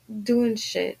like doing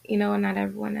shit, and not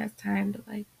everyone has time to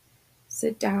like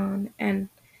sit down and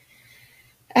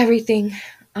everything.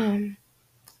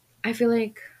 I feel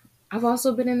like I've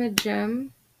also been in the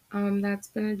gym That's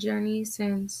been a journey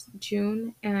since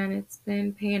June, and it's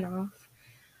been paying off.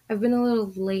 I've been a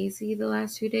little lazy the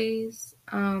last few days,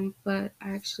 but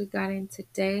I actually got in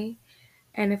today,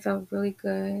 and it felt really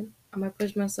good. I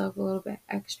pushed myself a little bit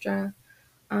extra,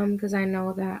 because I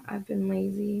know that I've been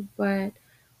lazy, but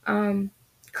um,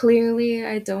 clearly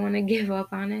I don't want to give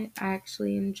up on it. I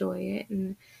actually enjoy it,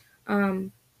 and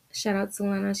um, shout out to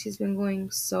Lena. She's been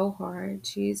going so hard.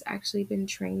 She's actually been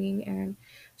training, and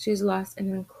she's lost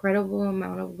an incredible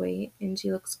amount of weight, and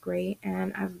she looks great.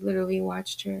 And I've literally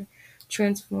watched her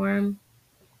transform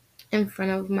in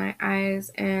front of my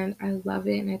eyes, and I love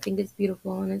it, and I think it's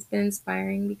beautiful, and it's been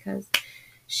inspiring because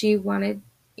she wanted,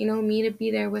 me to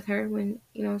be there with her when,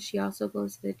 she also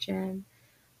goes to the gym,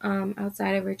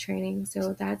 outside of her training.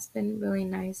 So that's been really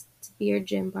nice to be her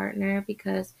gym partner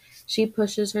because she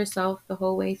pushes herself the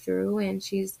whole way through, and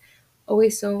she's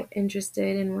always so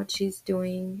interested in what she's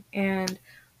doing. And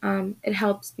it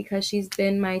helps because she's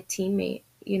been my teammate.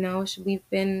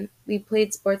 We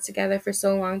played sports together for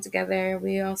so long together.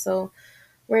 We also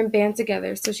were in band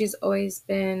together. So she's always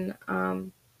been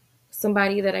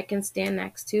somebody that I can stand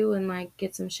next to and like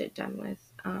get some shit done with.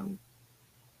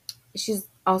 She's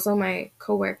also my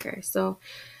coworker, so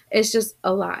it's just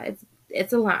a lot.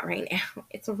 It's a lot right now.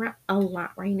 A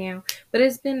lot right now, but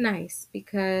it's been nice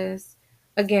because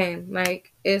again,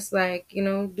 like it's like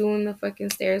doing the fucking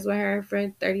stairs with her for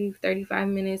 30-35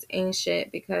 minutes ain't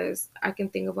shit because I can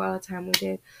think of all the time we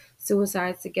did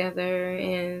suicides together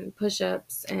and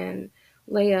push-ups and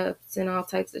layups and all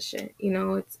types of shit.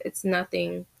 It's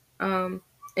nothing.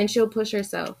 And she'll push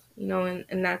herself, and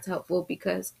that's helpful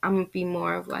because I'm gonna be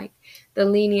more of like the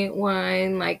lenient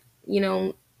one, like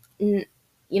n-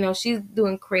 she's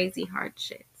doing crazy hard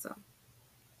shit. So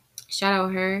shout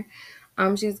out her.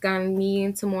 She's gotten me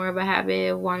into more of a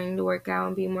habit of wanting to work out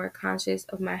and be more conscious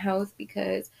of my health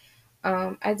because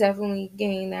I definitely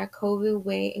gained that COVID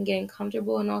weight and getting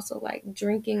comfortable and also like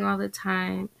drinking all the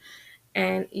time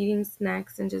and eating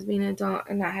snacks and just being an adult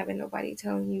and not having nobody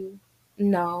telling you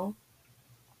no.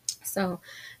 So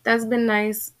that's been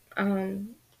nice.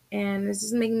 And it's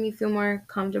just making me feel more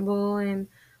comfortable and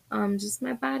just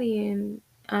my body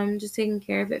and just taking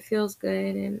care of it feels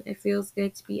good, and it feels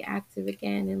good to be active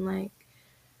again and like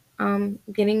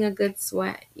getting a good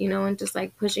sweat, and just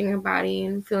like pushing your body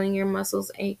and feeling your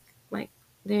muscles ache. Like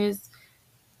there's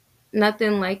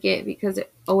nothing like it because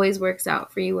it always works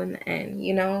out for you in the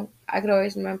end. I could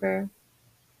always remember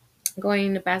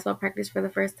going to basketball practice for the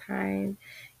first time.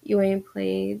 You ain't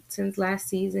played since last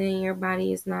season, your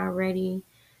body is not ready.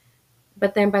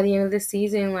 But then by the end of the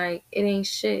season, like it ain't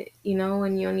shit,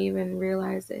 and you don't even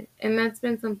realize it. And that's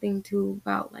been something too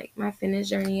about like my fitness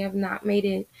journey. I've not made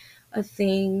it a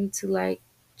thing to like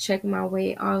check my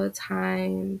weight all the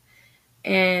time.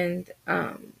 And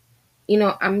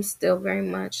I'm still very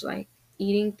much like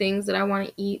eating things that I want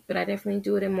to eat, but I definitely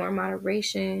do it in more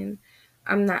moderation.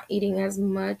 I'm not eating as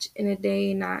much in a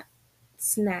day, not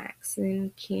snacks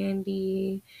and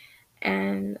candy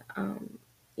and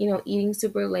eating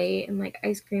super late and like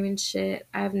ice cream and shit.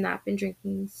 I have not been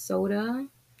drinking soda.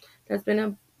 That's been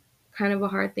a kind of a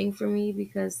hard thing for me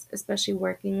because especially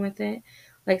working with it,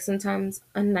 like sometimes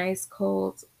a nice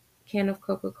cold can of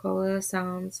Coca-Cola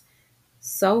sounds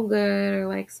so good, or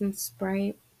like some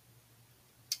Sprite.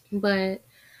 But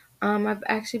I've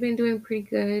actually been doing pretty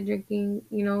good drinking,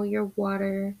 your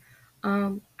water.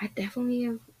 I definitely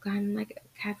have gotten like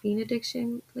a caffeine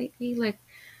addiction lately. Like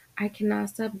I cannot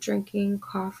stop drinking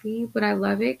coffee, but I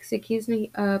love it because it keeps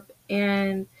me up.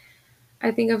 And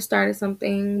I think I've started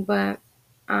something, but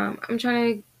I'm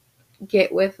trying to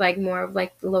get with like more of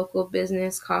like the local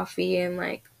business coffee and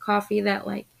like coffee that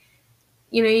like,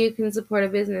 you can support a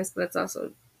business, but it's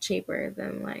also cheaper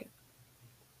than like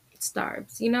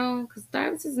Starbucks, because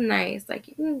Starbucks is nice.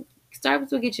 Like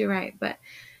Starbucks will get you right, but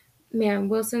man,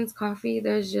 Wilson's coffee,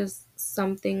 there's just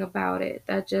something about it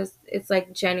that just, it's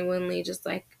like genuinely just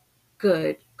like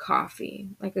good coffee,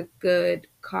 like a good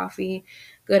coffee,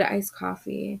 good iced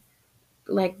coffee,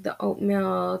 like the oat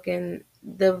milk and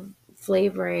the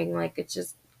flavoring, like it's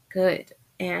just good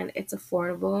and it's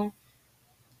affordable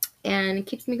and it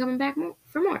keeps me coming back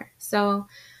for more. So,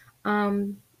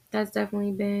 that's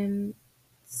definitely been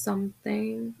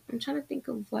something. I'm trying to think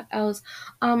of what else.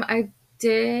 I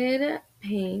did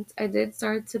paint. I did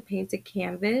start to paint a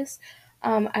canvas.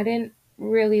 I didn't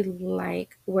really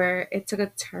like where it took a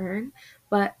turn,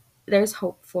 but there's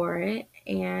hope for it.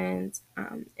 And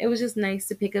it was just nice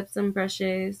to pick up some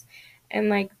brushes and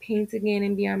like paint again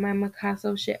and be on my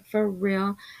Picasso shit for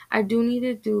real. I do need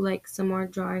to do like some more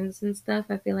drawings and stuff.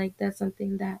 I feel like that's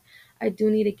something that I do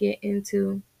need to get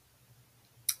into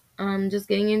Just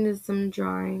getting into some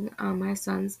drawing. My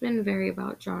son's been very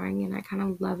about drawing, and I kind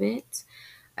of love it.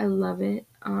 I love it.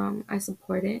 I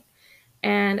support it.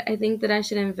 And I think that I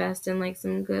should invest in like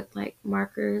some good like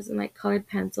markers and like colored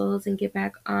pencils and get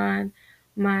back on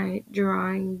my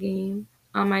drawing game.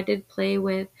 I did play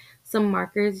with some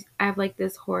markers. I have like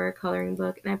this horror coloring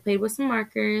book, and I played with some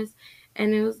markers,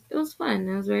 and it was fun.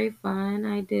 It was very fun.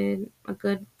 I did a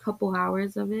good couple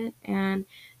hours of it, and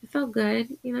it felt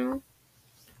good,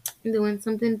 doing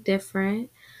something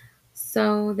different.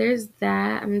 So there's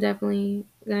that. I'm definitely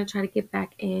gonna try to get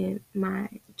back in my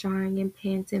drawing and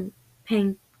painting,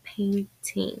 painting,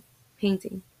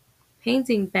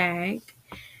 painting bag.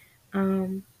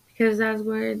 Because that's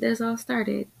where this all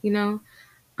started.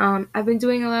 I've been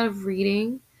doing a lot of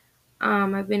reading.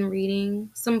 I've been reading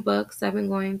some books. I've been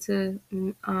going to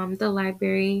the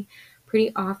library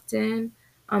pretty often.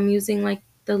 I'm using like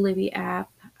the Libby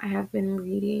app. I have been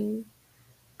reading.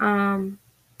 Um,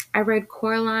 I read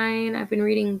Coraline. I've been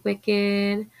reading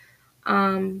Wicked.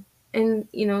 And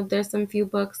there's some few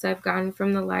books I've gotten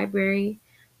from the library.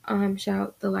 Shout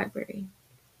out the library.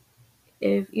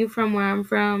 If you from where I'm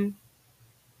from,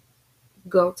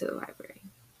 go to the library.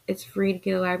 It's free to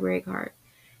get a library card.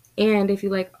 And if you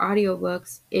like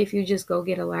audiobooks, if you just go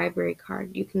get a library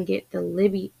card, you can get the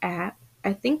Libby app.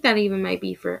 I think that even might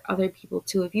be for other people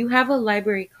too. If you have a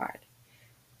library card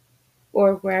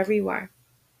or wherever you are,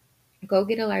 go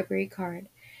get a library card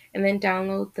and then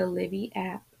download the Libby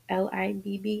app,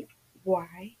 Libby,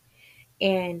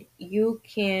 and you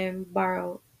can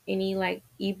borrow any like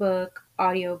ebook,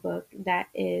 audiobook that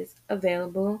is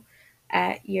available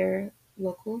at your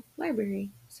local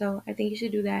library. So I think you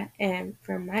should do that. And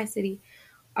from my city,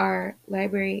 our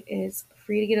library is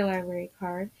free to get a library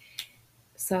card.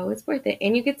 So it's worth it.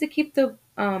 And you get to keep the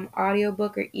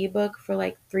audiobook or ebook for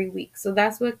like 3 weeks. So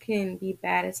that's what can be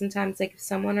bad. Is sometimes like if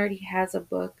someone already has a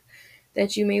book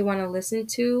that you may want to listen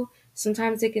to,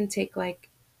 sometimes it can take like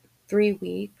 3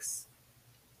 weeks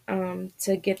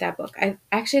to get that book. I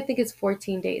think it's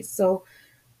 14 days. So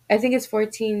I think it's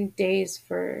 14 days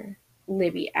for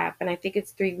Libby app, and I think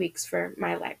it's 3 weeks for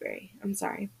my library. I'm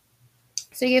sorry.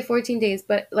 So you get 14 days,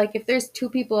 but like if there's two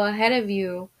people ahead of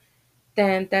you,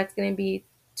 then that's going to be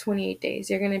 28 days.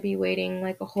 You're going to be waiting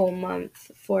like a whole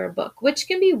month for a book, which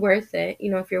can be worth it,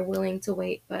 if you're willing to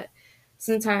wait. But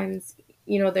sometimes,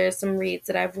 there's some reads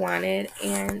that I've wanted,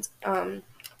 and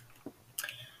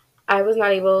I was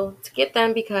not able to get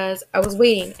them because I was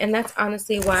waiting. And that's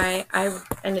honestly why I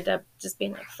ended up just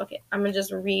being like, fuck it. I'm going to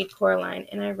just read Coraline.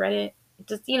 And I read it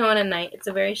just, in a night. It's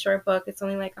a very short book. It's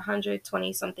only like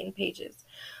 120 something pages.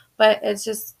 But it's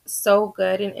just so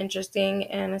good and interesting.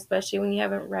 And especially when you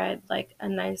haven't read like a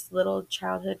nice little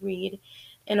childhood read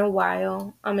in a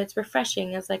while, it's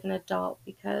refreshing as like an adult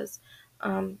because,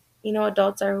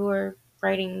 adults are who are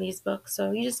writing these books.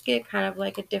 So you just get kind of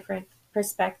like a different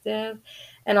perspective.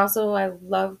 And also, I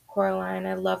love Coraline.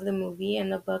 I love the movie,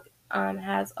 and the book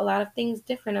has a lot of things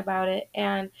different about it.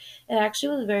 And it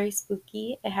actually was very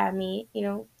spooky. It had me,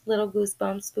 little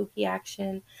goosebumps, spooky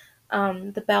action.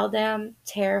 The Bell Dam,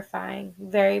 terrifying,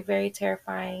 very, very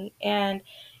terrifying. And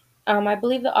I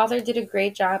believe the author did a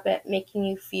great job at making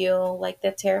you feel like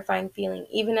that terrifying feeling.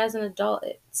 Even as an adult,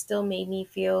 it still made me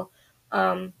feel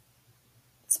um,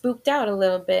 spooked out a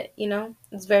little bit,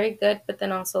 It's very good, but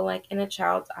then also like in a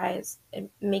child's eyes, it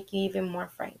make you even more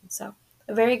frightened. So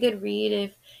a very good read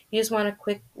if you just want a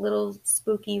quick little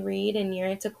spooky read and you're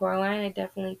into Coraline. I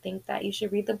definitely think that you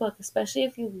should read the book, especially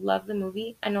if you love the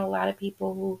movie. I know a lot of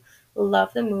people who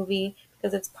love the movie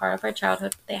because it's part of our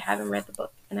childhood, but they haven't read the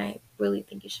book, and I really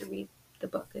think you should read the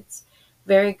book. It's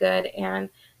very good, and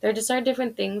there just are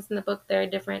different things in the book that are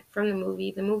different from the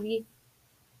movie. The movie,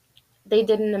 they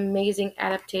did an amazing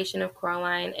adaptation of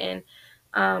Coraline, and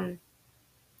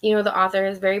the author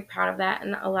is very proud of that,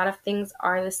 and a lot of things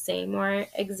are the same or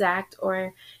exact,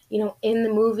 or in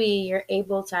the movie you're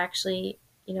able to actually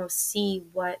see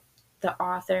what the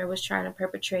author was trying to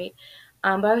perpetrate.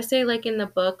 But I would say like in the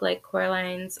book, like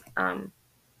Coraline's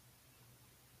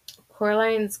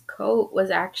coat was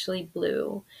actually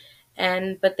blue,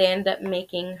 but they end up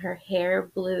making her hair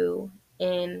blue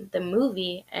in the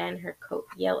movie and her coat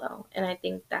yellow, and I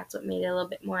think that's what made it a little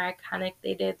bit more iconic.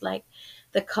 They did like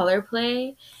the color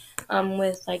play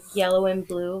with like yellow and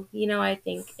blue. I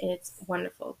think it's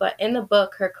wonderful. But in the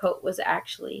book, her coat was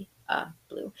actually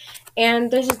blue,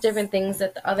 and there's just different things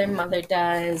that the other mother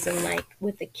does, and like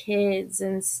with the kids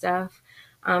and stuff,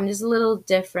 just a little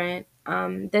different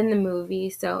than the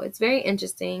movie. So it's very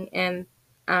interesting, and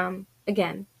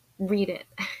again, read it.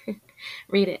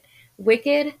 Read it.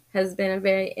 Wicked has been a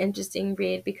very interesting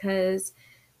read because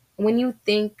when you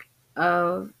think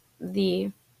of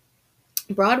the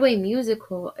Broadway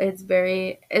musical, it's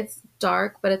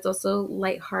dark, but it's also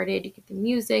lighthearted. You get the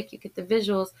music, you get the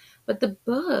visuals, but the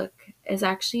book is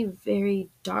actually very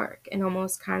dark and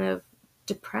almost kind of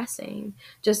depressing,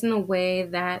 just in the way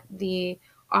that the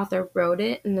author wrote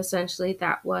it. And essentially,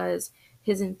 that was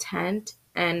his intent.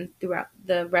 And throughout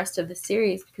the rest of the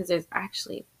series, because there's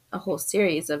actually a whole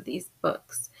series of these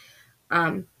books.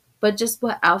 Um, but just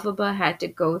what Alphaba had to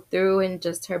go through and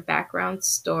just her background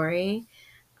story,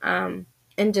 um,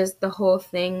 and just the whole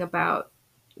thing about,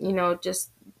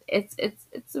 just it's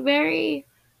very.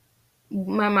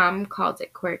 My mom called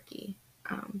it quirky.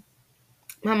 Um,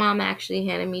 my mom actually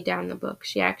handed me down the book.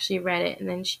 She actually read it and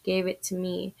then she gave it to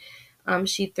me.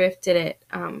 She thrifted it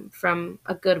from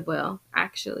a Goodwill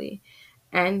actually,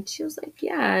 and she was like,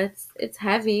 "Yeah, it's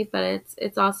heavy, but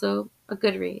it's also a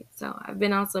good read." So I've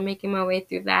been also making my way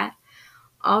through that.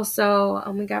 Also,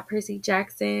 we got Percy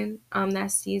Jackson.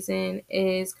 That season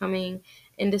is coming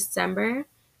in December,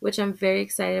 which I'm very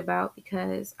excited about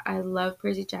because I love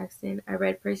Percy Jackson. I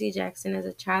read Percy Jackson as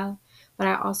a child, but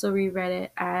I also reread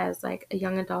it as like a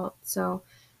young adult. So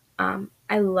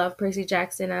I love Percy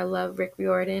Jackson. I love Rick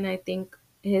Riordan. I think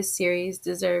his series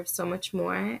deserves so much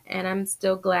more, and I'm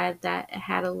still glad that it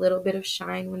had a little bit of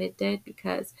shine when it did,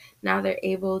 because now they're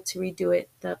able to redo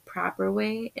it the proper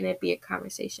way and it be a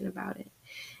conversation about it.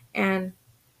 And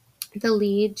the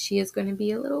lead, she is going to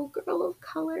be a little girl of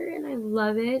color, and I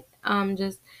love it.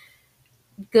 Just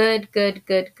good, good,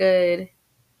 good, good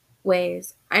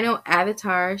ways. I know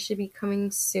Avatar should be coming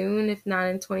soon, if not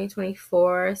in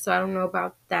 2024, so I don't know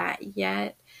about that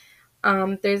yet.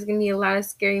 There's gonna be a lot of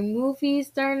scary movies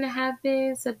starting to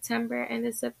happen September, end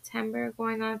of September,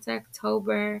 going on to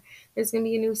October. There's gonna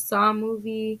be a new Saw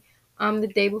movie.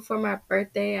 The day before my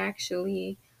birthday,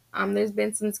 actually. There's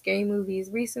been some scary movies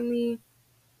recently.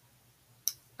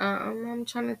 I'm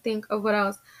trying to think of what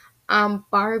else.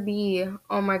 Barbie.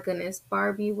 Oh my goodness,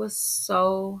 Barbie was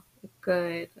so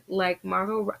good. Like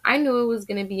Margot, I knew it was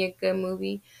gonna be a good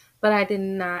movie, but I did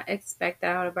not expect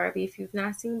that out of Barbie. If you've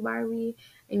not seen Barbie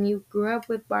and you grew up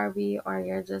with Barbie, or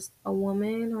you're just a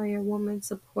woman, or you're a woman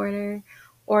supporter,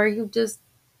 or you just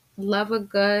love a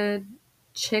good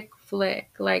chick flick.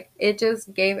 Like, it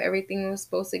just gave everything it was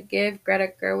supposed to give.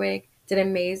 Greta Gerwig did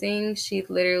amazing. She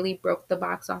literally broke the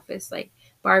box office. Like,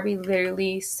 Barbie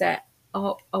literally set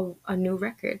a new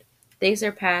record. They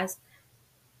surpassed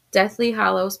Deathly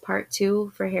Hallows Part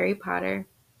 2 for Harry Potter,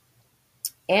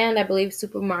 and I believe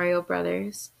Super Mario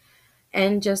Brothers.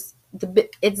 And just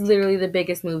it's literally the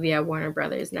biggest movie at Warner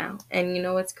Brothers now. And you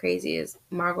know what's crazy is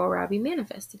Margot Robbie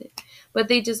manifested it. But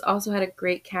they just also had a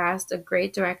great cast, a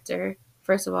great director.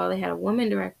 First of all, they had a woman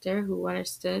director who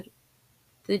understood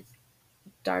the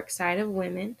dark side of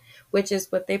women, which is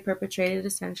what they perpetrated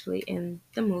essentially in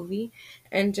the movie,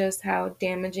 and just how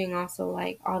damaging also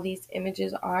like all these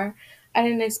images are. I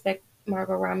didn't expect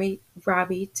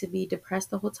Robbie to be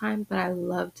depressed the whole time, but I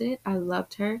loved it. I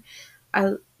loved her.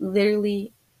 I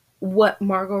literally, what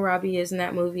Margot Robbie is in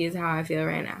that movie is how I feel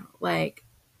right now. Like,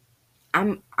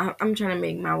 I'm trying to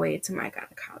make my way to my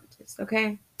gynecologist.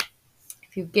 Okay,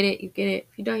 if you get it, you get it.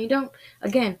 If you don't, you don't.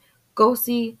 Again, go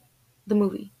see the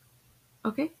movie.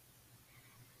 Okay.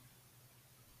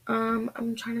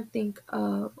 I'm trying to think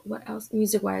of what else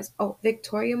music wise. Oh,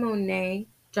 Victoria Monet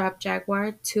dropped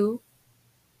Jaguar 2.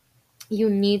 You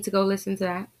need to go listen to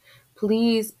that.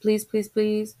 Please, please, please,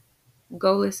 please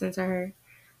go listen to her.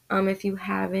 If you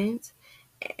haven't.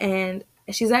 And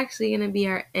she's actually gonna be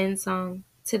our end song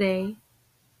today,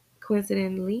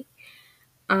 coincidentally.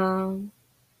 Um,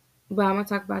 but I'm gonna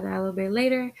talk about that a little bit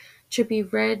later.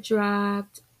 Trippie Redd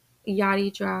dropped,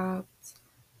 Yachty dropped.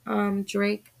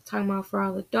 Drake talking about For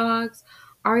All the Dogs.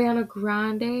 Ariana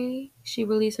Grande, she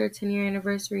released her 10-year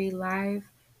anniversary live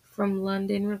from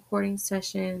London recording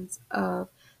sessions of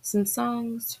some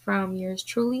songs from Yours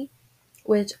Truly,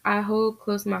 which I hold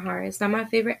close to my heart. It's not my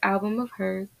favorite album of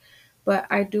hers, but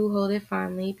I do hold it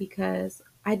fondly because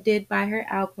I did buy her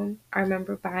album. I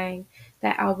remember buying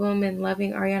that album and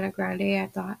loving Ariana Grande. I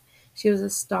thought she was a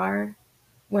star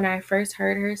when I first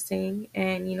heard her sing,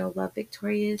 and Love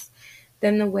Victorious,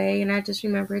 Then the Way, and I just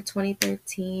remember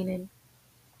 2013, and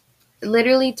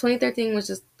literally 2013 was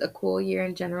just a cool year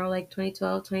in general. Like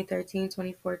 2012, 2013,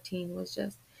 2014 was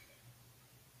just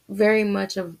very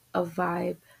much of a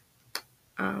vibe,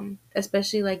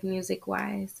 especially like music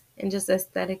wise and just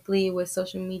aesthetically with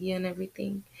social media and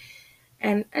everything.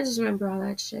 And I just remember all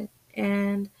that shit.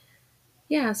 And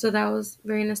yeah, so that was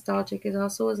very nostalgic. It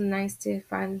also was nice to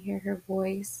finally hear her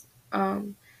voice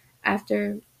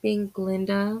after being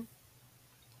Glinda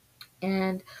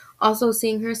And also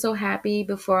seeing her so happy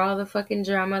before all the fucking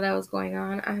drama that was going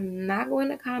on. I'm not going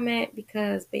to comment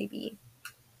because, baby,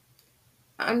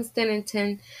 I'm standing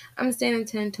 10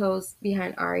 toes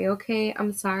behind Ari, okay?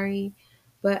 I'm sorry,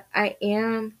 but I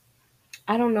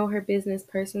don't know her business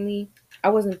personally. I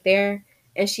wasn't there,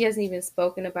 and she hasn't even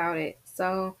spoken about it.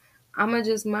 So I'm gonna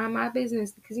just mind my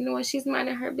business because you know what? She's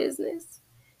minding her business.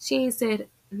 She ain't said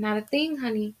not a thing,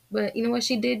 honey. But you know what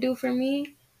she did do for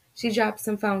me? She dropped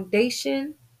some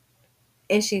foundation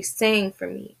and she sang for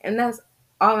me. And that's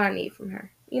all I need from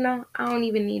her. You know, I don't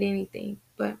even need anything.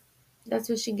 But that's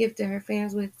what she gifted her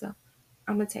fans with, so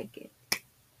I'm gonna take it.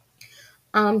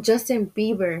 Justin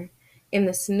Bieber in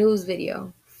the snooze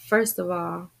video. First of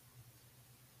all,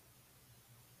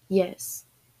 yes.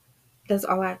 That's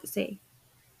all I have to say.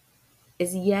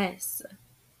 Is yes.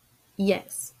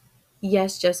 Yes.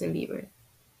 Yes, Justin Bieber.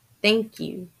 Thank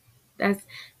you.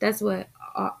 That's what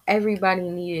everybody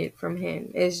needed from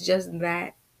him. It's just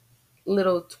that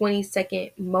little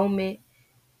 20-second moment,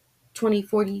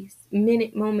 40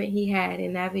 minute moment he had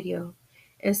in that video.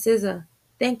 And SZA,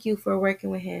 thank you for working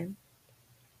with him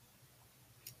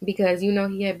because you know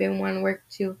he had been wanting to work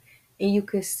with you, and you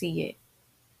could see it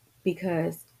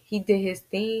because he did his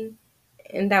thing,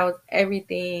 and that was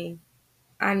everything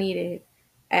I needed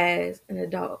as an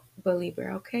adult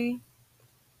believer. Okay.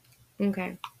 I'm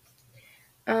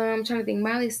trying to think.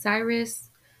 Miley Cyrus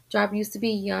drop used to be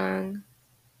young,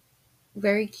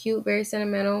 very cute, very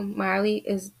sentimental. Miley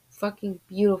is fucking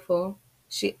beautiful.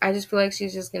 I just feel like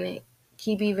she's just gonna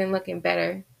keep even looking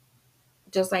better,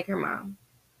 just like her mom,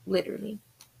 literally.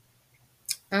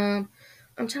 Um,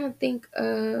 I'm trying to think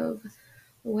of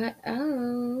what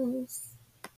else.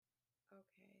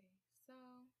 Okay, so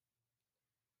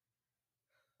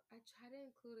I try to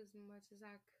include as much as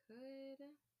I could.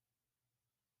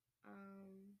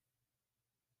 Um,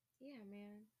 yeah,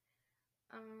 man.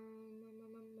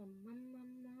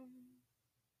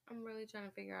 I'm really trying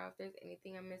to figure out if there's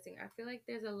anything I'm missing. I feel like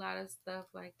there's a lot of stuff.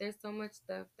 Like there's so much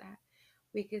stuff that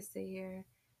we could sit here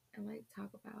and like talk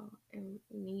about and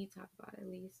need to talk about at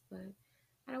least. But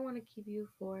I don't want to keep you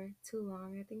for too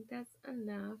long. I think that's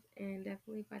enough. And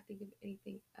definitely if I think of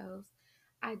anything else,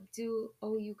 I do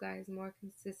owe you guys more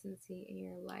consistency in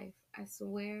your life. I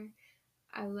swear.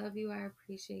 I love you. I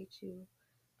appreciate you.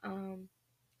 Um,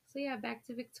 so yeah, back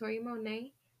to Victoria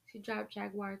Monet. She dropped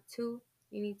Jaguar 2.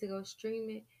 You need to go stream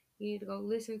it. You need to go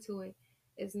listen to it.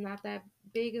 It's not that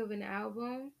big of an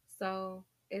album, so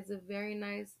it's a very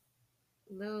nice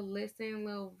little listen,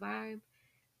 little vibe.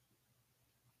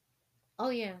 Oh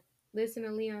yeah, listen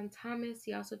to Leon Thomas.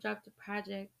 He also dropped a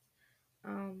project.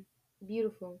 Um,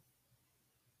 Beautiful.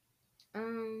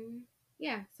 Um,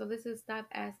 yeah. So this is "Stop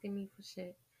Asking Me for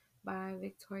Shit" by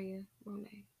Victoria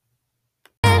Monet.